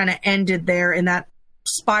that she kind of ended there in that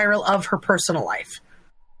spiral of her personal life,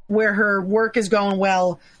 where her work is going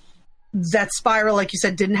well. That spiral, like you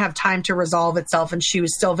said, didn't have time to resolve itself, and she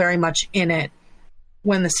was still very much in it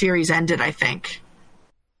when the series ended, I think.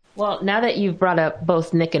 Well, now that you've brought up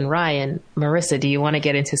both Nick and Ryan, Marissa, do you want to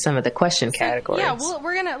get into some of the question categories? Yeah, well,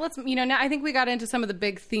 now I think we got into some of the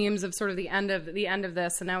big themes of sort of the end of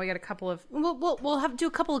this, and now we got a couple of we'll have to do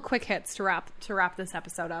a couple of quick hits to wrap this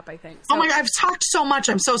episode up, I think. So, oh my God, I've talked so much.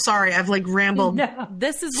 I'm so sorry. I've rambled. No.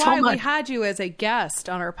 This is why we had you as a guest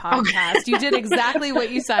on our podcast. Okay. You did exactly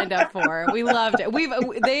what you signed up for. We loved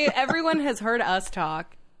it. Everyone has heard us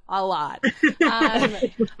talk a lot.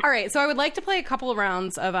 All right, so I would like to play a couple of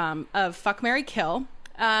rounds of Fuck, Marry, Kill.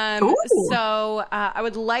 So I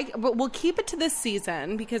would but we'll keep it to this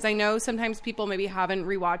season, because I know sometimes people maybe haven't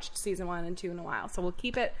rewatched season 1 and 2 in a while. So we'll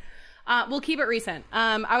keep it We'll keep it recent.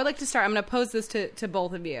 I would like to start. I'm going to pose this to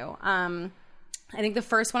both of you. I think the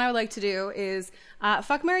first one I would like to do is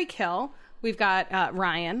fuck, marry, kill. We've got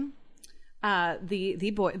Ryan,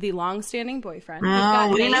 the long-standing boyfriend. We've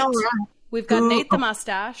got Nate. We've got Nate the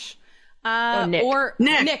mustache. Nick. Or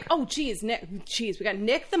Nick. Oh, geez, Nick. Jeez, we got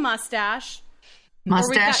Nick the mustache.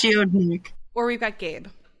 Mustachioed Nick. Or we've got Gabe.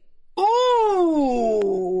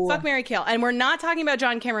 Ooh. Fuck, marry, kill. And we're not talking about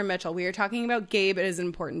John Cameron Mitchell. We are talking about Gabe. It is an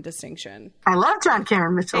important distinction. I love John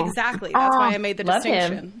Cameron Mitchell. Exactly. That's why I made the love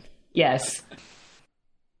distinction. him. Yes.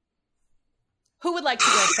 Who would like to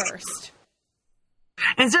go first?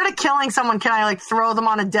 Instead of killing someone, can I throw them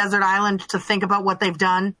on a desert island to think about what they've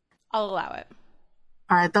done? I'll allow it.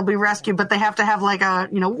 All right, they'll be rescued, but they have to have a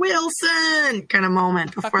Wilson kind of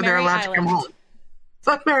moment before they're allowed to come home.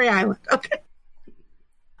 Fuck Mary Island. Okay.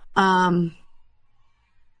 I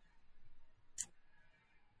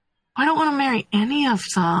don't want to marry any of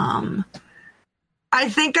them. I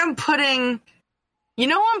think I'm putting. You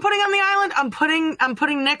know what I'm putting on the island? I'm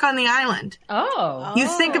putting Nick on the island. Oh. You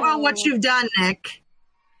think about what you've done, Nick.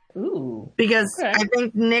 Ooh. Because okay. I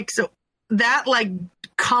think Nick's that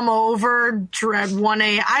come over dread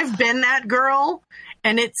 1A. I've been that girl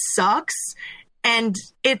and it sucks. And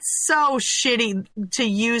it's so shitty to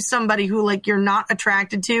use somebody who you're not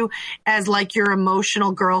attracted to as your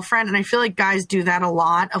emotional girlfriend. And I feel like guys do that a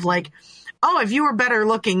lot of oh, if you were better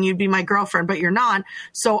looking, you'd be my girlfriend, but you're not.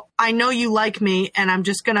 So I know you like me and I'm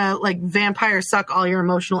just going to vampire suck all your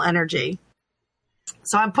emotional energy.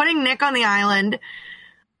 So I'm putting Nick on the island.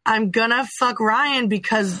 I'm going to fuck Ryan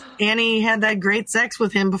because Annie had that great sex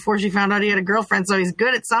with him before she found out he had a girlfriend. So he's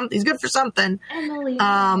good at something. He's good for something. Emily.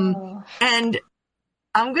 And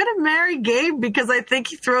I'm going to marry Gabe because I think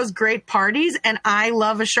he throws great parties and I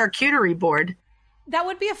love a charcuterie board. That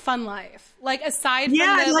would be a fun life. Aside from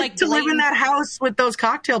I'd like to live in that house with those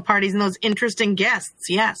cocktail parties and those interesting guests.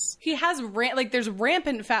 Yes. He has there's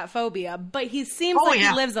rampant fat phobia, but he seems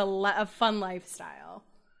he lives a fun lifestyle.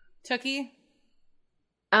 Tookie?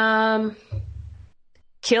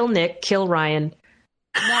 Kill Nick, kill Ryan.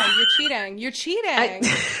 No, you're cheating. You're cheating.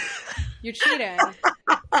 You're cheating.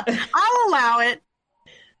 I'll allow it.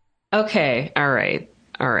 Okay. All right.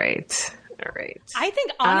 I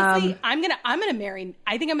think honestly, I'm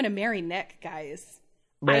gonna marry Nick, guys.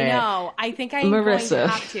 Right. I know. I think I'm Marissa. going to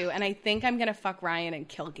have to, and I think I'm gonna fuck Ryan and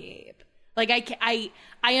kill Gabe. I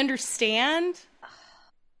understand,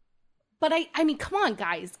 but I mean, come on,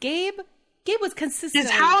 guys. Gabe was consistent.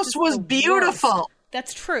 His house was beautiful. Worst.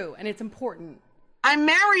 That's true, and it's important. I'm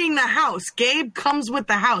marrying the house. Gabe comes with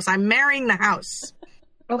the house. I'm marrying the house.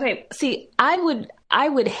 Okay. See, I would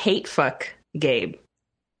hate fuck Gabe.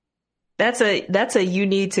 That's a you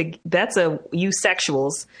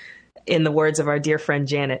sexuals, in the words of our dear friend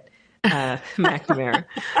Janet McNamara.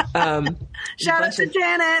 Shout out to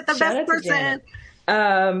Janet, the best person.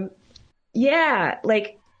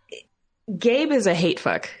 Gabe is a hate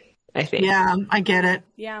fuck, I think. Yeah, I get it.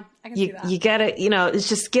 Yeah, I can see that. You gotta, it's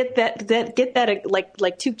just get that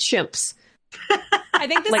like two chimps. I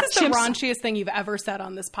think this is the raunchiest thing you've ever said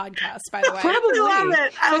on this podcast, by the way. Probably. I love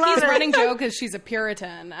it. Tookie's running joke is she's a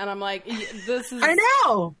Puritan, and I'm like, this is. I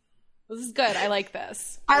know. This is good. I like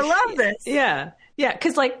this. I love this. Yeah. Yeah.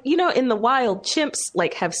 Because, in the wild, chimps,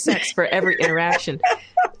 have sex for every interaction.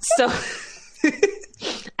 So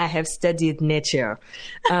I have studied nature.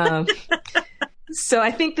 So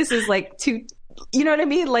I think this is, too, you know what I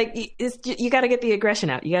mean? You got to get the aggression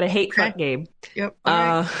out. You got to hate fuck Gabe. Yep.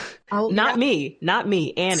 Not me.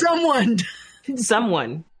 Annie.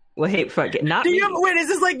 Someone will hate fuck Gabe. Not me. Wait, is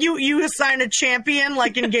this you assign a champion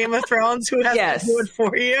in Game of Thrones who has to do it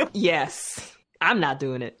for you? Yes. I'm not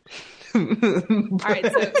doing it. All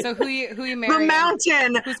right, so who you marrying?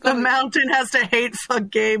 The mountain has to hate fuck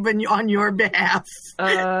Gabe on your behalf.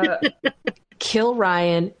 Kill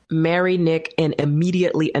Ryan, marry Nick, and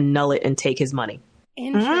immediately annul it and take his money.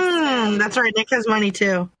 Interesting. That's right. Nick has money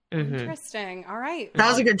too. Mm-hmm. Interesting. All right. That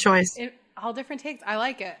was a good choice. All different takes. I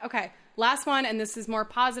like it. Okay. Last one, and this is more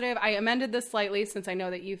positive. I amended this slightly since I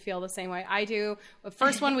know that you feel the same way I do. The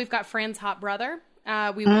first one, we've got Fran's hot brother.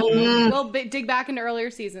 We'll dig back into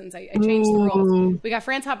earlier seasons. I changed the rules. We got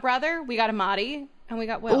Fran's hot brother. We got Amadi, and we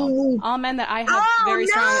got Will. Ooh. All men that I have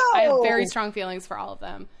very strong feelings for all of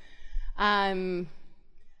them.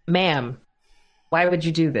 Ma'am, why would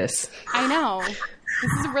you do this? I know.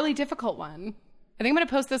 This is a really difficult one. I think I'm going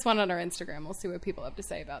to post this one on our Instagram. We'll see what people have to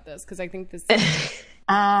say about this, because I think this is...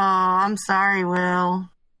 Oh, I'm sorry,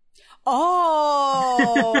 Will.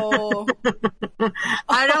 Oh.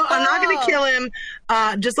 I'm not going to kill him.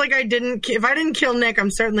 Just like if I didn't kill Nick,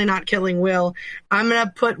 I'm certainly not killing Will. I'm going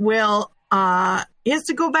to put Will He has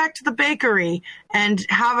to go back to the bakery and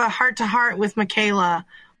have a heart-to-heart with Michaela,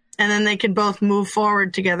 and then they can both move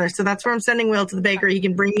forward together. So that's where I'm sending Will, to the bakery. He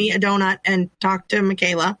can bring me a donut and talk to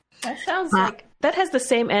Michaela. That sounds like that has the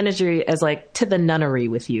same energy as like to the nunnery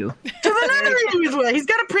with you. To the nunnery with Will. He's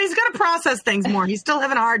got to process things more. He's still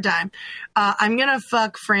having a hard time. I'm gonna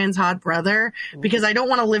fuck Fran's hot brother because I don't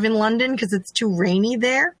want to live in London because it's too rainy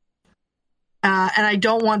there. And I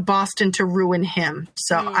don't want Boston to ruin him.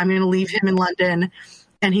 So I'm going to leave him in London,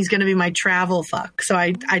 and he's going to be my travel fuck. So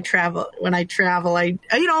I travel. When I travel, I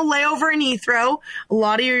lay over in Heathrow. A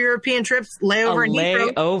lot of your European trips lay over in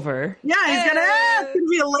Heathrow. Layover. Yeah, it's going to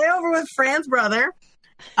be a layover with Fran's brother.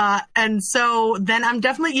 And so then I'm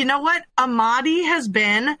definitely, you know what? Amadi has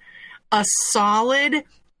been a solid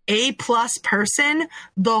A+ person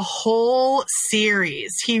the whole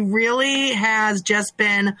series. He really has just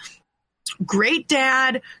been great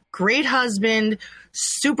dad, great husband,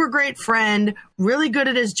 super great friend, really good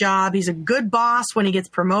at his job. He's a good boss when he gets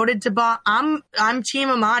promoted to boss. I'm Team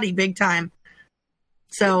Amadi big time.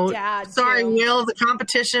 So sorry, Will, the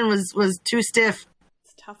competition was too stiff.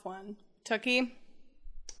 It's a tough one. Tookie?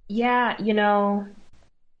 Yeah,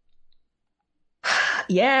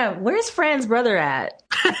 yeah, where's Fran's brother at?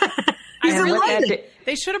 He's in London.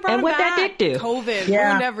 They should have brought him what back. that dick do? COVID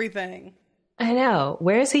ruined everything. I know.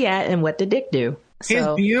 Where is he at, and what did Dick do? He's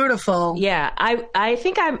beautiful. Yeah, I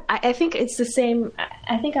think it's the same.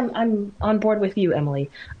 I think I'm on board with you,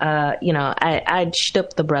 Emily. I'd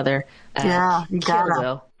shtup the brother. Yeah, you kill gotta.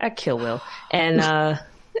 Will. I kill Will, and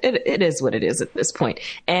it is what it is at this point.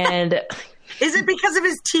 And is it because of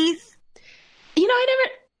his teeth? I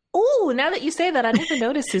never. Oh, now that you say that, I never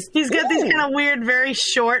noticed his. He's got these kind of weird, very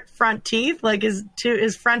short front teeth. Like his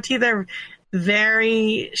front teeth are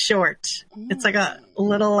very short. It's like a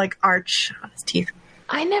little like arch on his teeth.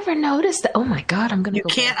 I never noticed that. Oh my God, I'm gonna. You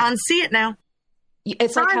can't unsee it now.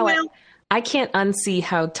 It's like how I can't unsee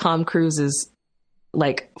how Tom Cruise's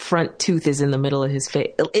like front tooth is in the middle of his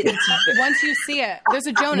face. Once you see it, there's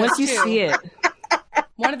a Jonas. Once you see it,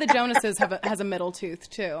 one of the Jonases has a middle tooth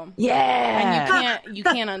too. Yeah, and you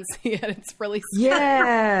can't unsee it. It's really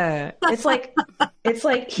yeah. It's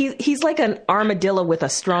like he's like an armadillo with a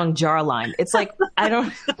strong jawline. It's like I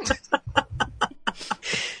don't.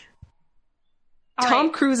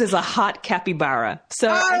 Tom Cruise is a hot capybara. So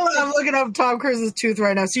I'm looking up Tom Cruise's tooth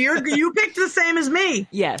right now. So you picked the same as me.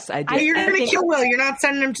 Yes, I did. You're going to kill Will. You're not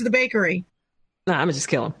sending him to the bakery. No, I'm gonna just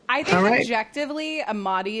kill him. I think objectively,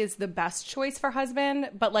 Amadi is the best choice for husband,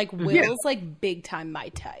 but like Will's like big time my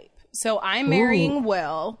type. So I'm marrying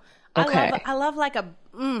Will. Okay. I love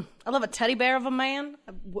a teddy bear of a man.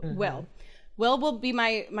 Will will be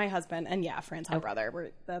my husband, and Fran's hot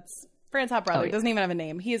brother. That's Fran's hot brother. Doesn't even have a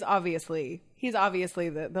name. He's obviously the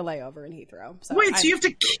layover in Heathrow. So wait, so you have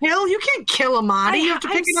to kill? You can't kill Amadi. You have to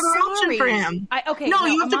pick another option for him.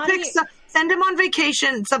 You have to pick. Send him on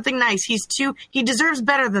vacation. Something nice. He deserves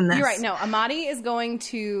better than this. You're right. No, Amadi is going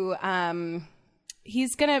to.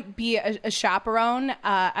 He's going to be a chaperone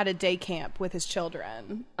at a day camp with his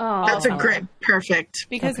children. Oh, that's perfect.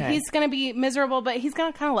 Because he's going to be miserable, but he's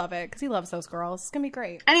going to kind of love it because he loves those girls. It's going to be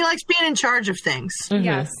great. And he likes being in charge of things. Mm-hmm.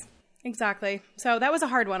 Yes, exactly. So that was a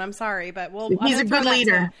hard one. I'm sorry, but he's a good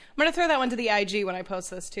leader. I'm going to throw that one to the IG when I post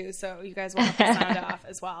this too, so you guys will have to sound off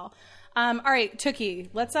as well. All right, Tookie,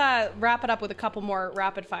 let's wrap it up with a couple more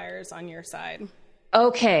rapid fires on your side.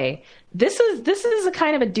 Okay, this is a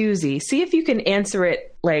kind of a doozy. See if you can answer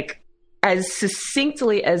it like as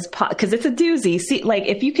succinctly as possible, because it's a doozy. See, like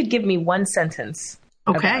if you could give me one sentence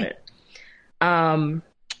about it. How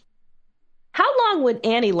long would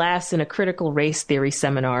Annie last in a critical race theory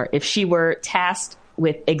seminar if she were tasked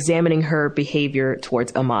with examining her behavior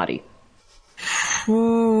towards Amadi?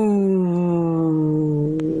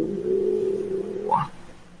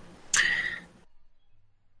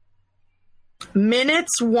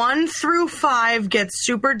 Minutes 1 through 5 get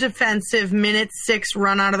super defensive. Minute 6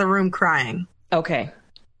 run out of the room crying. Okay.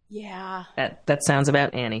 Yeah. That sounds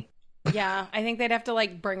about Annie. Yeah, I think they'd have to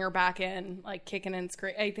like bring her back in, like kicking and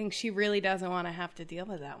screaming. I think she really doesn't want to have to deal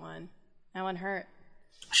with that one. That one hurt.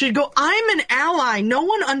 She'd go, I'm an ally. No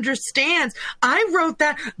one understands. I wrote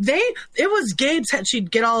that. It was Gabe's head. She'd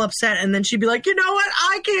get all upset, and then she'd be like, you know what?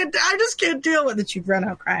 I just can't deal with it. She'd run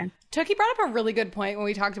out crying. Tookie brought up a really good point when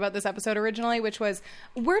we talked about this episode originally, which was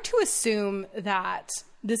we're to assume that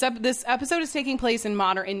this episode is taking place in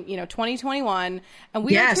 2021, and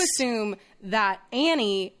we are to assume that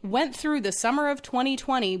Annie went through the summer of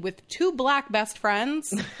 2020 with 2 black best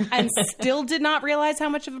friends and still did not realize how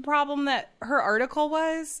much of a problem that her article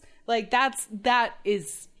was. Like that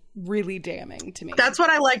is really damning to me. That's what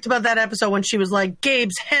I liked about that episode when she was like,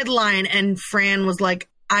 Gabe's headline, and Fran was like,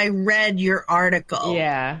 I read your article.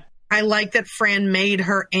 Yeah. I like that Fran made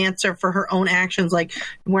her answer for her own actions. Like,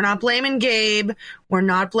 we're not blaming Gabe. We're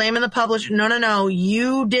not blaming the publisher. No.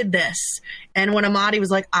 You did this. And when Amadi was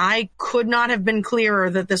like, I could not have been clearer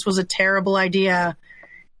that this was a terrible idea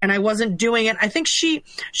and I wasn't doing it. I think she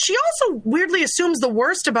also weirdly assumes the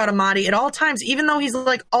worst about Amadi at all times, even though he's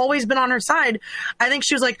like always been on her side. I think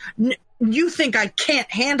she was like, you think I can't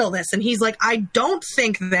handle this? And he's like, I don't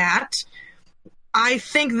think that. I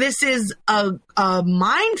think this is a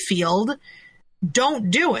minefield. Don't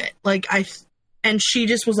do it. And she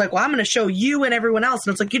just was like, well, I'm going to show you and everyone else.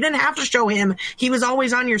 And it's like, you didn't have to show him. He was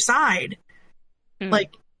always on your side.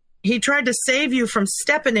 Like, he tried to save you from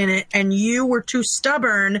stepping in it, and you were too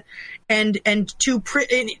stubborn and too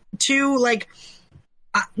like,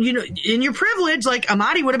 you know, in your privilege, like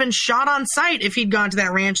Amadi would have been shot on sight if he'd gone to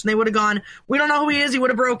that ranch, and they would have gone, we don't know who he is. He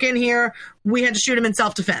would have broke in here. We had to shoot him in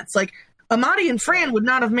self-defense. Like, Amadi and Fran would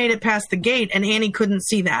not have made it past the gate, and Annie couldn't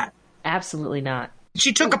see that. Absolutely not.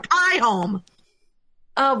 She took a pie home.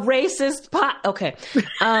 A racist pie. Okay.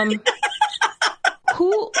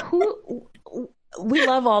 Who? We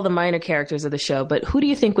love all the minor characters of the show, but who do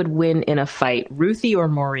you think would win in a fight, Ruthie or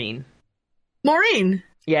Maureen? Maureen.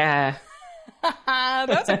 Yeah.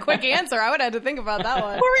 That's a quick answer. I would have to think about that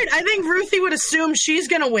one. Maureen. I think Ruthie would assume she's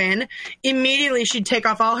going to win. Immediately, she'd take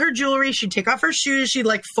off all her jewelry. She'd take off her shoes. She'd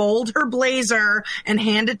like fold her blazer and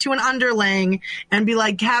hand it to an underling and be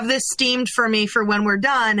like, have this steamed for me for when we're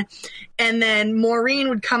done. And then Maureen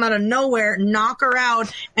would come out of nowhere, knock her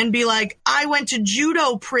out, and be like, I went to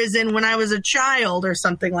judo prison when I was a child, or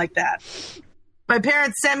something like that. My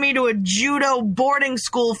parents sent me to a judo boarding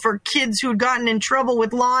school for kids who'd gotten in trouble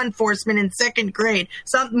with law enforcement in second grade.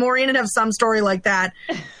 Maureen would have some story like that.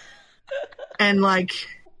 And like,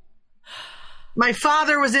 my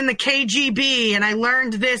father was in the KGB and I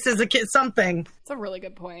learned this as a kid, something. That's a really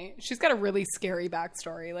good point. She's got a really scary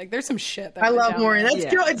backstory. Like, there's some shit that I love Maureen. There.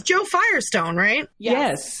 That's it's Joe Firestone, right?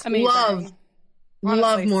 Yes. Amazing. Honestly,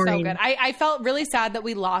 love Maureen. So good. I felt really sad that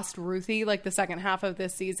we lost Ruthie like the second half of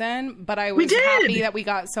this season, but I was happy that we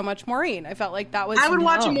got so much Maureen. I felt like that was. I would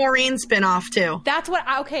watch a Maureen spinoff too. That's what.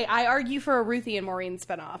 Okay, I argue for a Ruthie and Maureen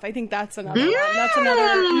spinoff. I think that's another one. That's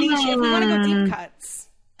another niche. If we want to go deep cuts,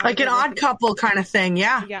 like an Odd Couple kind of thing.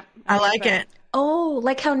 Yeah, yeah, I like it. Oh,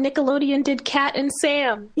 like how Nickelodeon did Cat and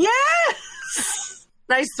Sam. Yes,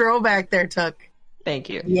 nice throwback there, Took. Thank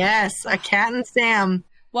you. Yes, a Cat and Sam.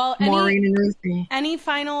 Well, Maureen and Ruthie. Any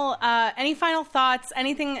final thoughts?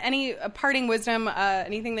 Anything? Any parting wisdom?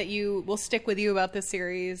 Anything that you will stick with you about this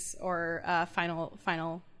series, or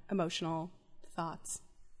final emotional thoughts?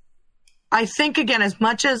 I think again, as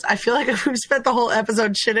much as I feel like we've spent the whole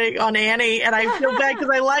episode shitting on Annie, and I feel bad because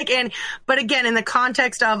I like Annie, but again, in the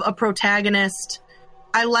context of a protagonist,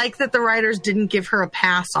 I like that the writers didn't give her a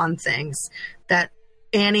pass on things that.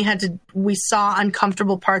 Annie we saw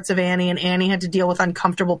uncomfortable parts of Annie, and Annie had to deal with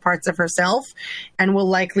uncomfortable parts of herself and will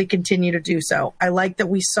likely continue to do so. I like that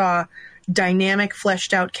we saw dynamic,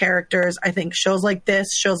 fleshed out characters. I think shows like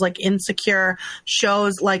this, shows like Insecure,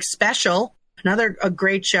 shows like Special, a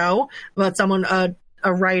great show about someone,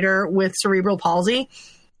 a writer with cerebral palsy,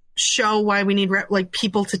 show why we need like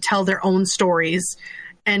people to tell their own stories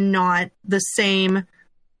and not the same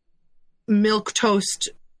milquetoast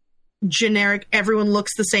generic, everyone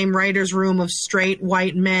looks the same writer's room of straight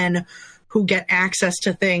white men who get access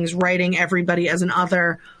to things, writing everybody as an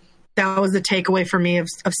other. That was the takeaway for me of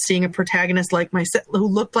seeing a protagonist like myself who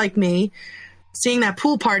looked like me. Seeing that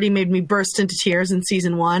pool party made me burst into tears in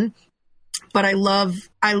season 1. But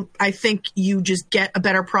I think you just get a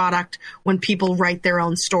better product when people write their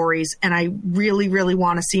own stories. And I really, really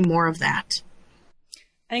want to see more of that.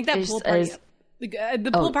 I think that pool party... The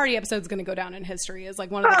pool party episode is going to go down in history as like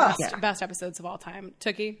one of the best episodes of all time.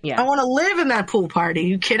 Tookie? Yeah. I want to live in that pool party. Are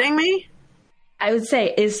you kidding me? I would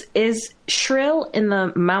say, is Shrill in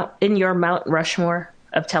your Mount Rushmore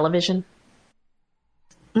of television?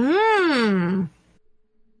 I've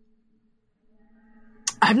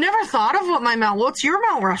never thought of what's your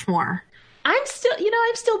Mount Rushmore? I'm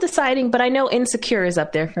still deciding, but I know Insecure is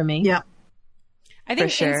up there for me. Yeah. I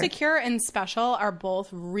think Insecure and Special are both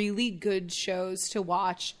really good shows to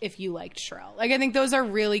watch if you liked Shrill. Like, I think those are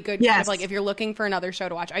really good. Yes. Kind of like if you're looking for another show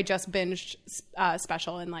to watch. I just binged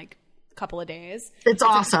Special in like a couple of days. It's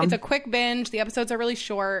awesome. It's a quick binge. The episodes are really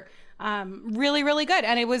short. Really, really good.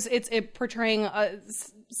 And it's portraying an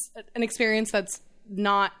experience that's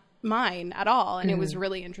not mine at all. And it was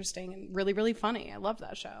really interesting and really, really funny. I love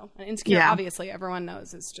that show. And Insecure, obviously, everyone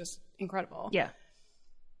knows is just incredible. Yeah.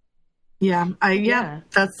 Yeah.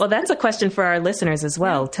 That's a question for our listeners as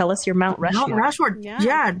well. Tell us your Mount Rushmore. Mount Rushmore.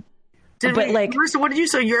 Yeah. Marissa, what did you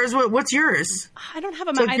say? Yours? What's yours? I don't have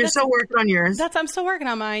a. You're still working on yours. I'm still working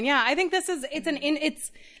on mine. Yeah, I think this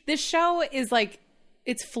show is like,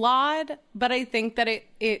 it's flawed, but I think that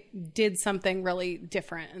it did something really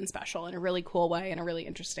different and special in a really cool way in a really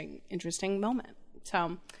interesting moment.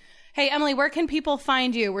 So, hey, Emily, where can people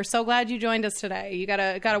find you? We're so glad you joined us today. You got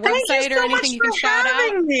a website or anything you can shout out?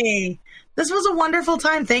 Thank you so much for having me. This was a wonderful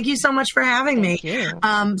time. Thank you so much for having me.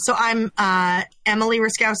 So I'm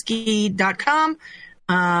EmilyRaskowski.com.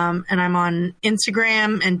 And I'm on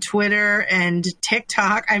Instagram and Twitter and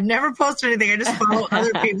TikTok. I've never posted anything. I just follow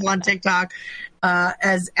other people on TikTok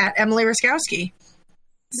as at Emily Raskowski.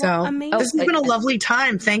 So this has been a lovely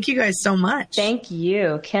time. Thank you guys so much. Thank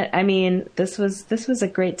you. This was a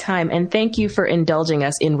great time. And thank you for indulging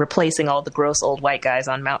us in replacing all the gross old white guys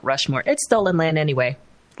on Mount Rushmore. It's stolen land anyway.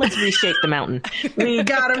 Let's reshape the mountain. We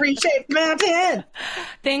gotta reshape the mountain.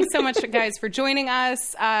 Thanks so much, guys, for joining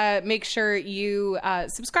us. Make sure you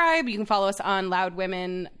subscribe. You can follow us on Loud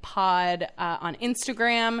Women Pod on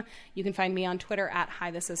Instagram. You can find me on Twitter at Hi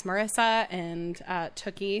This Is Marissa, and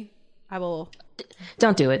Tookie. I will.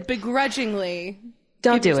 Don't do it. Begrudgingly.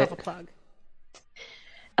 Don't give do yourself it. A plug.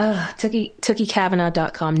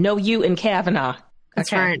 TookieKavanaugh.com. No, you in Kavanaugh.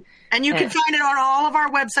 That's right. And you can find it on all of our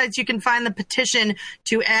websites. You can find the petition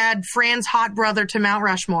to add Fran's hot brother to Mount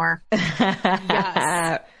Rushmore.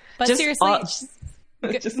 Yes. But seriously,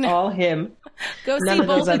 all him. Go see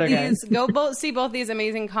both of these. See both these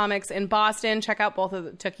amazing comics in Boston. Check out both of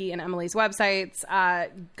Tookie and Emily's websites.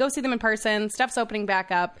 Go see them in person. Stuff's opening back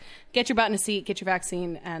up. Get your butt in a seat. Get your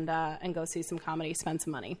vaccine, and go see some comedy. Spend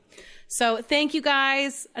some money. So thank you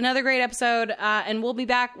guys. Another great episode, and we'll be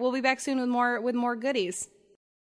back. We'll be back soon with more goodies.